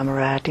abbot of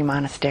Amaravati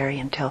Monastery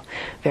until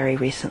very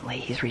recently.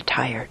 He's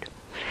retired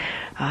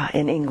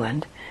in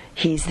England.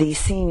 He's the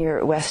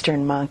senior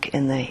Western monk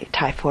in the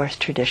Thai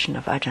forest tradition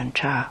of Ajahn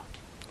Chah.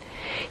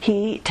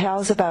 He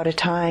tells about a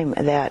time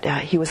that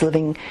he was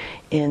living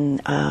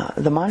in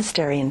the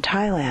monastery in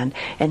Thailand,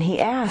 and he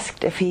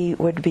asked if he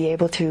would be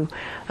able to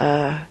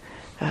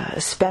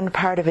spend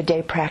part of a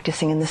day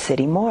practicing in the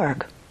city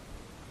morgue.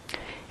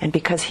 And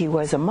because he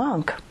was a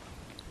monk,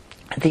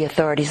 the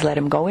authorities let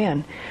him go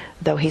in,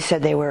 though he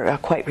said they were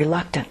quite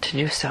reluctant to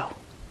do so.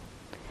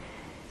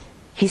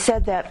 He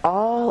said that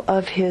all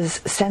of his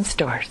sense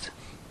doors,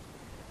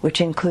 which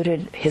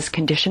included his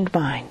conditioned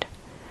mind,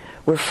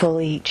 were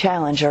fully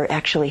challenged, or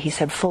actually he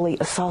said fully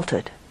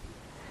assaulted.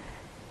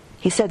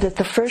 He said that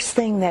the first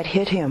thing that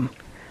hit him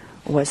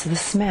was the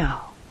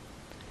smell.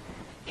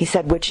 He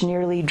said which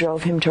nearly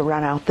drove him to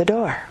run out the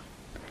door.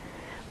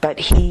 But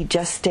he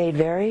just stayed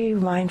very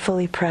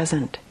mindfully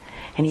present.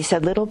 And he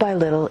said little by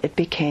little it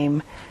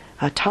became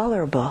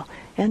tolerable,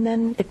 and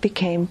then it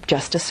became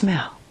just a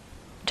smell,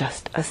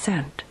 just a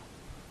scent.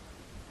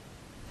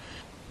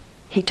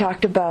 He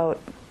talked about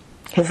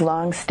his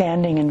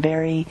long-standing and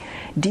very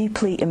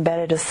deeply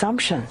embedded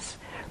assumptions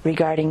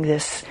regarding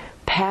this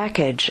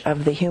package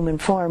of the human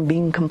form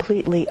being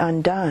completely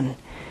undone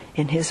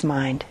in his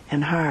mind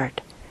and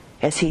heart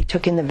as he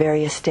took in the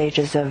various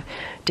stages of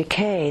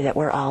decay that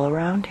were all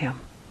around him.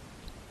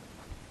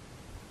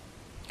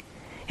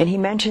 And he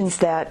mentions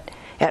that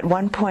at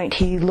one point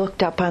he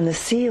looked up on the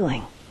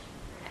ceiling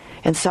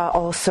and saw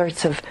all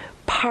sorts of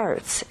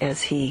parts,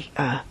 as he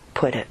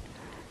put it,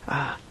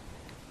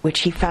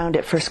 which he found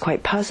at first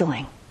quite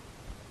puzzling.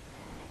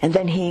 And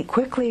then he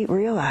quickly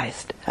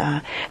realized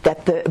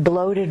that the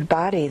bloated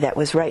body that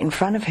was right in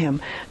front of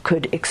him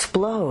could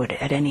explode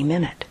at any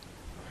minute,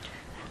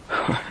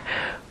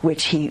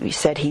 which he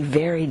said he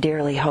very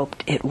dearly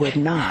hoped it would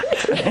not.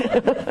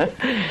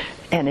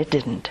 And it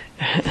didn't.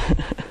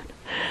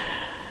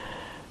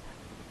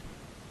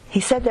 He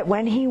said that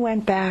when he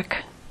went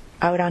back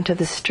out onto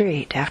the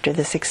street after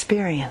this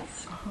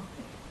experience,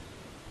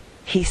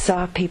 he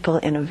saw people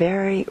in a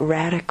very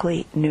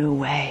radically new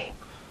way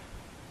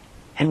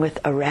and with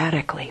a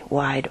radically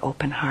wide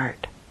open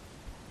heart.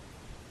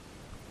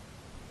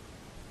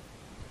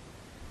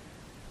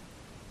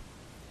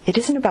 It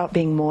isn't about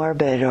being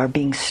morbid or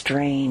being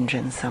strange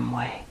in some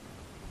way.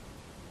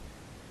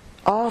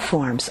 All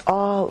forms,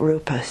 all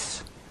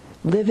rupas,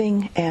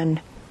 living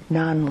and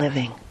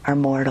non-living, are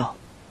mortal.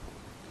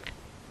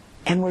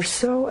 And we're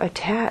so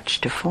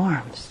attached to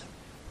forms.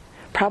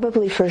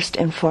 Probably first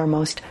and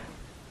foremost,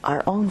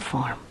 our own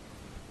form.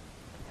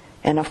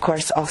 And of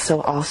course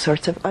also all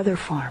sorts of other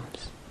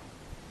forms.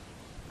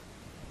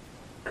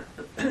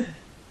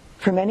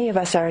 For many of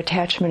us, our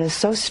attachment is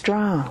so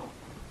strong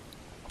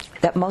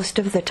that most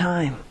of the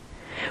time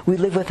we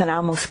live with an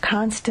almost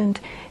constant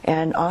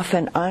and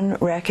often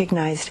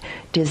unrecognized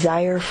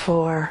desire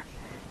for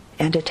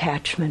and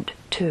attachment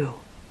to,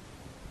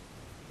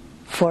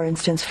 for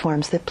instance,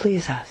 forms that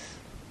please us.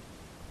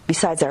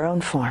 Besides our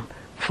own form,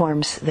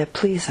 forms that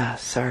please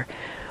us, or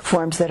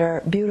forms that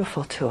are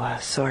beautiful to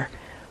us, or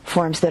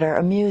forms that are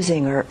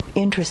amusing or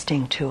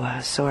interesting to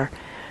us, or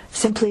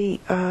simply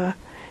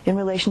in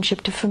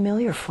relationship to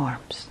familiar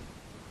forms.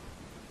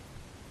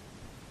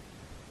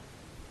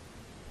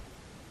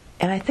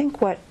 And I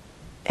think what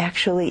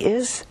actually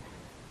is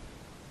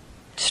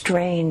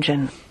strange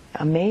and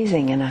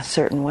amazing in a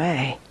certain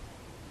way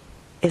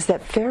is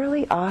that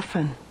fairly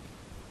often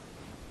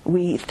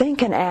we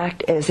think and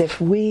act as if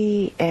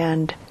we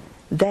and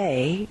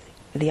they,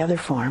 the other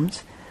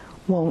forms,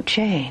 won't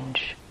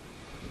change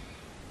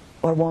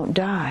or won't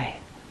die.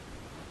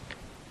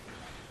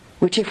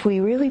 which if we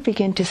really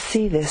begin to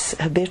see this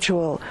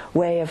habitual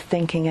way of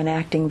thinking and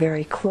acting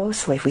very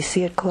closely, if we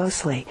see it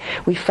closely,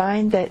 we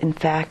find that in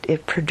fact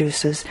it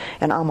produces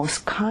an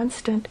almost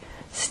constant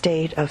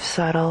state of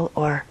subtle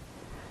or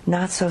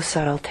not so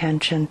subtle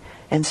tension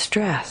and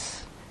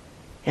stress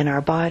in our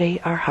body,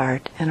 our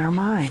heart, and our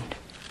mind.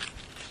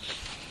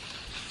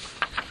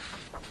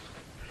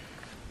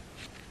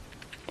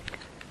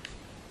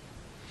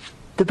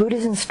 The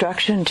Buddha's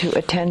instruction to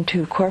attend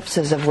to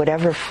corpses of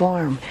whatever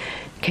form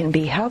can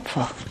be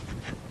helpful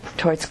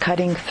towards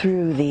cutting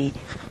through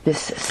this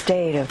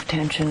state of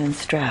tension and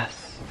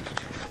stress,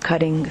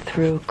 cutting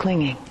through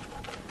clinging,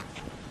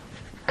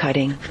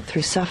 cutting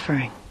through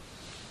suffering.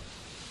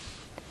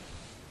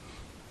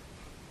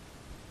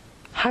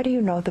 How do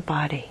you know the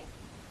body?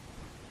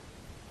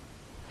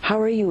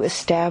 How are you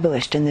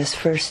established in this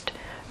first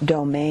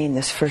domain,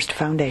 this first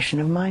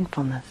foundation of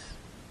mindfulness?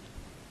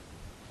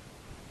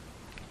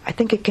 I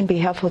think it can be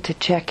helpful to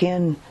check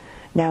in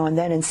now and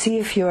then and see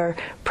if you're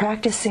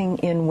practicing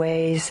in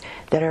ways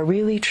that are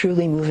really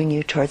truly moving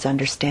you towards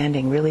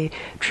understanding, really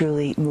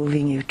truly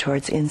moving you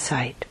towards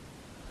insight,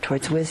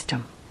 towards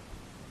wisdom.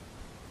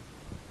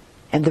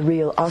 And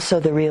also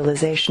the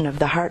realization of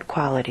the heart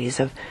qualities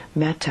of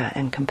metta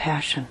and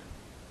compassion.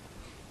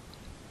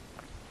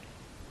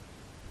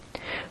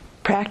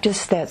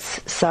 Practice that's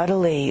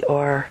subtly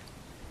or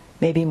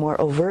maybe more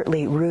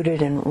overtly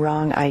rooted in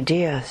wrong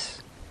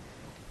ideas,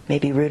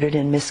 maybe rooted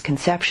in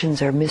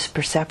misconceptions or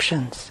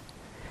misperceptions,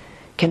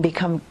 can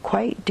become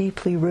quite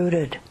deeply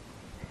rooted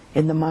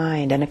in the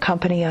mind and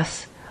accompany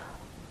us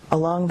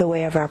along the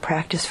way of our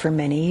practice for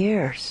many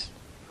years.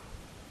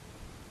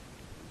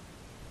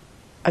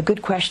 A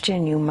good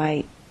question you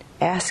might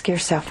ask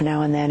yourself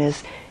now and then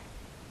is,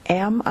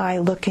 am I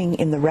looking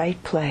in the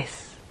right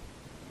place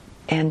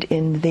and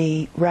in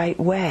the right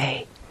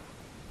way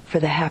for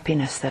the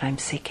happiness that I'm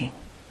seeking?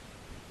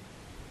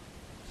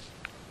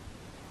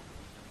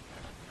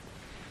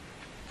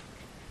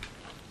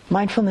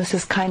 Mindfulness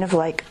is kind of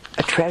like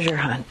a treasure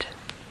hunt.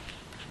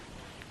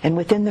 And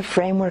within the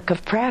framework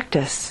of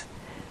practice,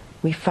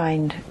 we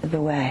find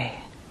the way.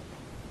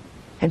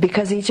 And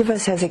because each of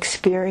us has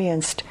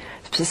experienced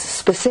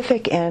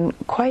specific and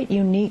quite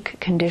unique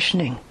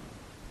conditioning,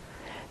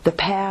 the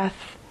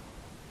path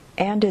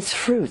and its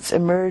fruits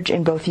emerge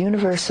in both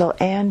universal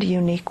and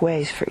unique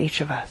ways for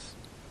each of us.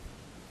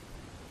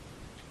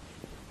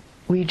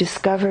 We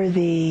discover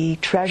the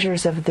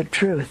treasures of the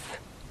truth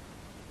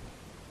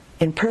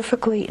in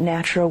perfectly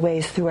natural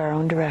ways through our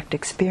own direct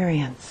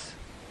experience,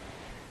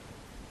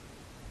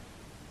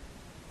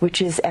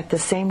 which is at the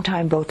same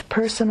time both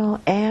personal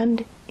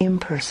and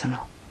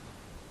impersonal.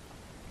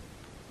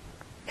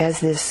 As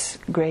this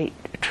great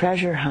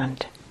treasure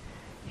hunt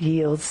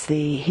yields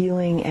the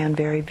healing and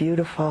very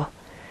beautiful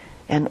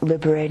and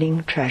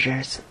liberating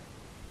treasures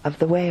of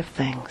the way of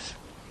things.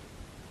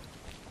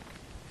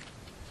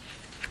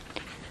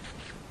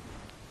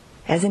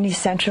 As an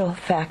essential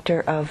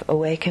factor of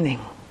awakening,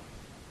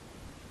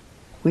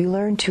 we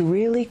learn to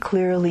really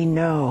clearly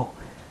know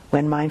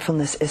when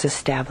mindfulness is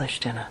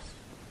established in us.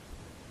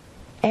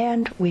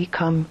 And we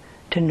come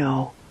to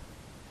know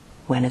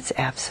when it's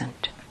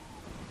absent.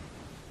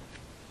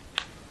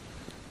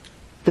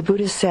 The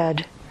Buddha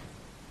said,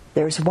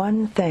 there's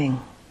one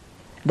thing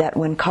that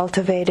when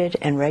cultivated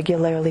and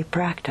regularly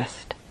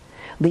practiced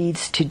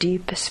leads to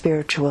deep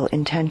spiritual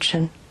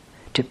intention,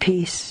 to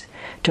peace,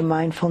 to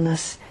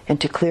mindfulness, and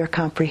to clear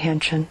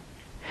comprehension,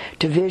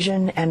 to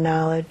vision and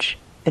knowledge,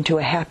 and to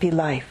a happy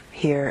life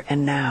here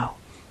and now,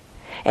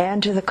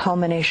 and to the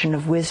culmination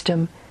of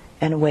wisdom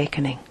and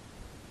awakening.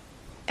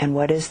 And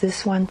what is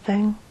this one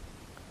thing?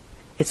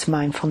 It's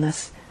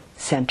mindfulness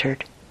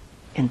centered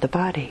in the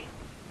body.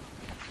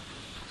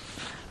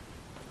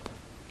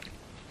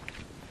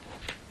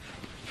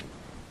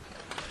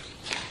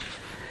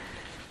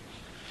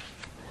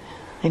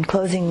 In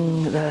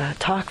closing the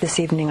talk this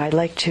evening, I'd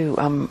like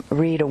to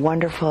read a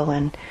wonderful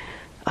and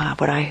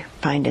what I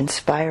find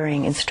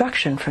inspiring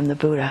instruction from the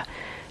Buddha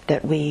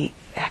that we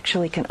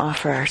actually can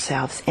offer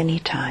ourselves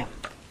anytime.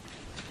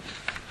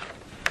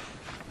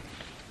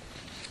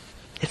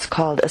 It's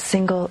called A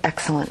Single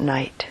Excellent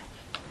Night,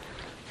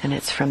 and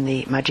it's from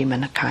the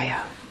Majjhima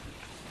Nikaya,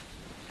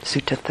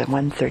 Sutta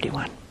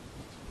 131. In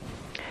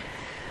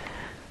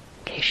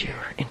case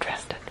you're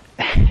interested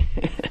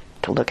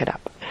to look it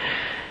up.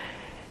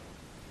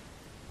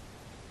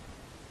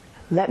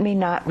 Let me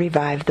not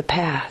revive the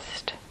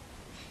past,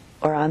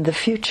 or on the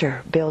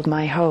future build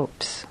my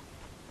hopes.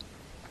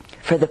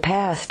 For the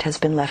past has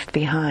been left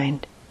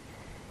behind,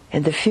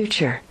 and the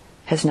future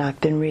has not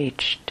been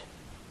reached.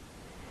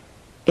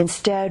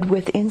 Instead,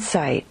 with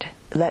insight,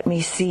 let me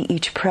see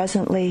each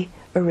presently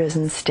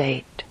arisen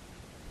state.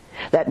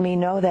 Let me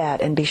know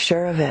that and be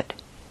sure of it,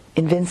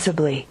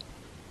 invincibly,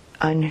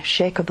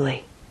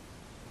 unshakably.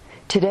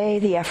 Today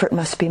the effort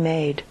must be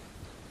made.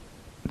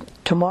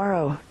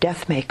 Tomorrow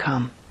death may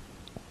come.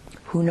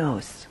 Who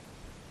knows?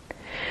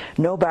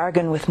 No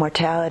bargain with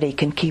mortality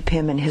can keep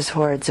him and his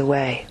hordes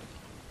away.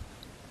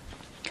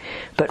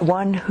 But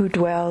one who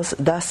dwells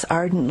thus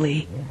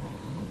ardently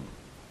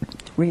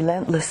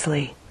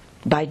relentlessly,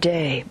 by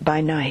day,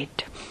 by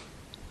night.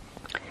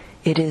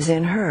 It is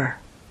in her,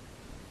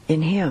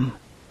 in him,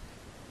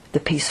 the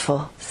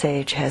peaceful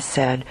sage has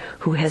said,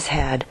 who has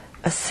had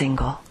a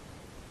single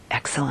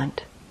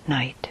excellent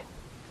night.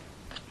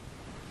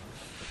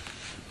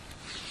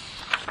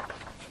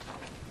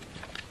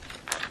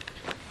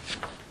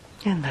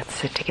 And let's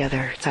sit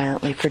together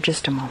silently for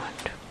just a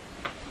moment.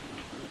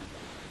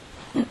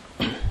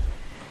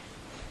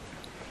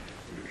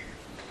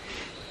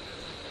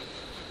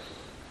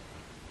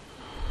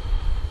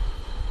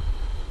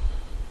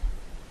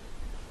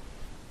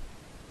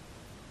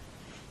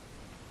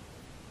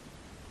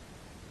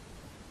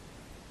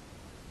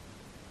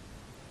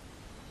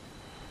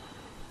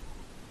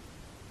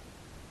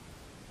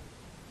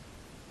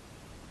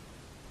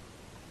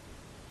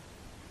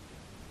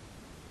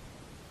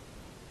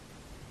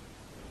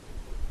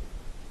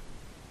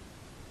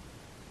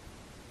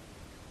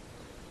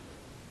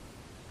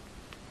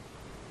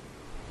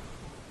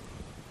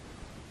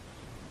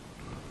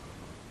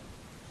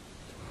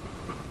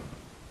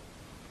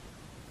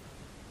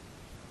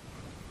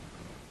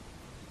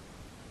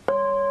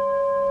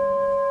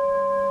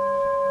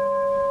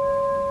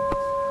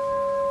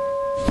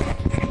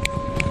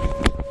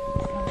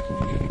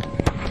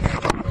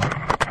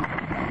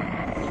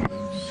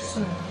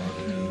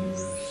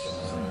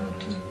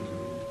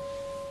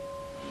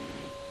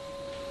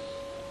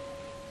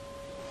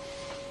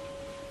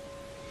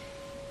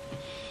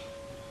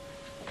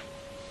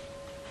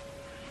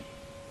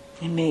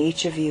 And may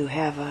each of you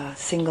have a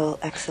single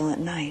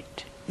excellent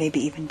night,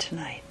 maybe even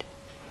tonight.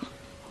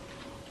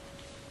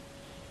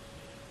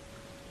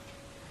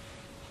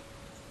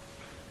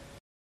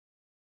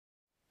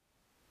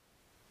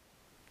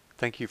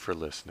 Thank you for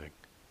listening.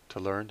 To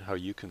learn how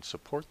you can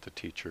support the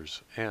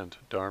teachers and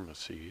Dharma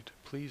Seed,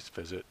 please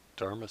visit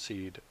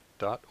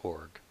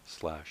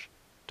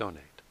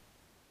dharmaseed.org/donate.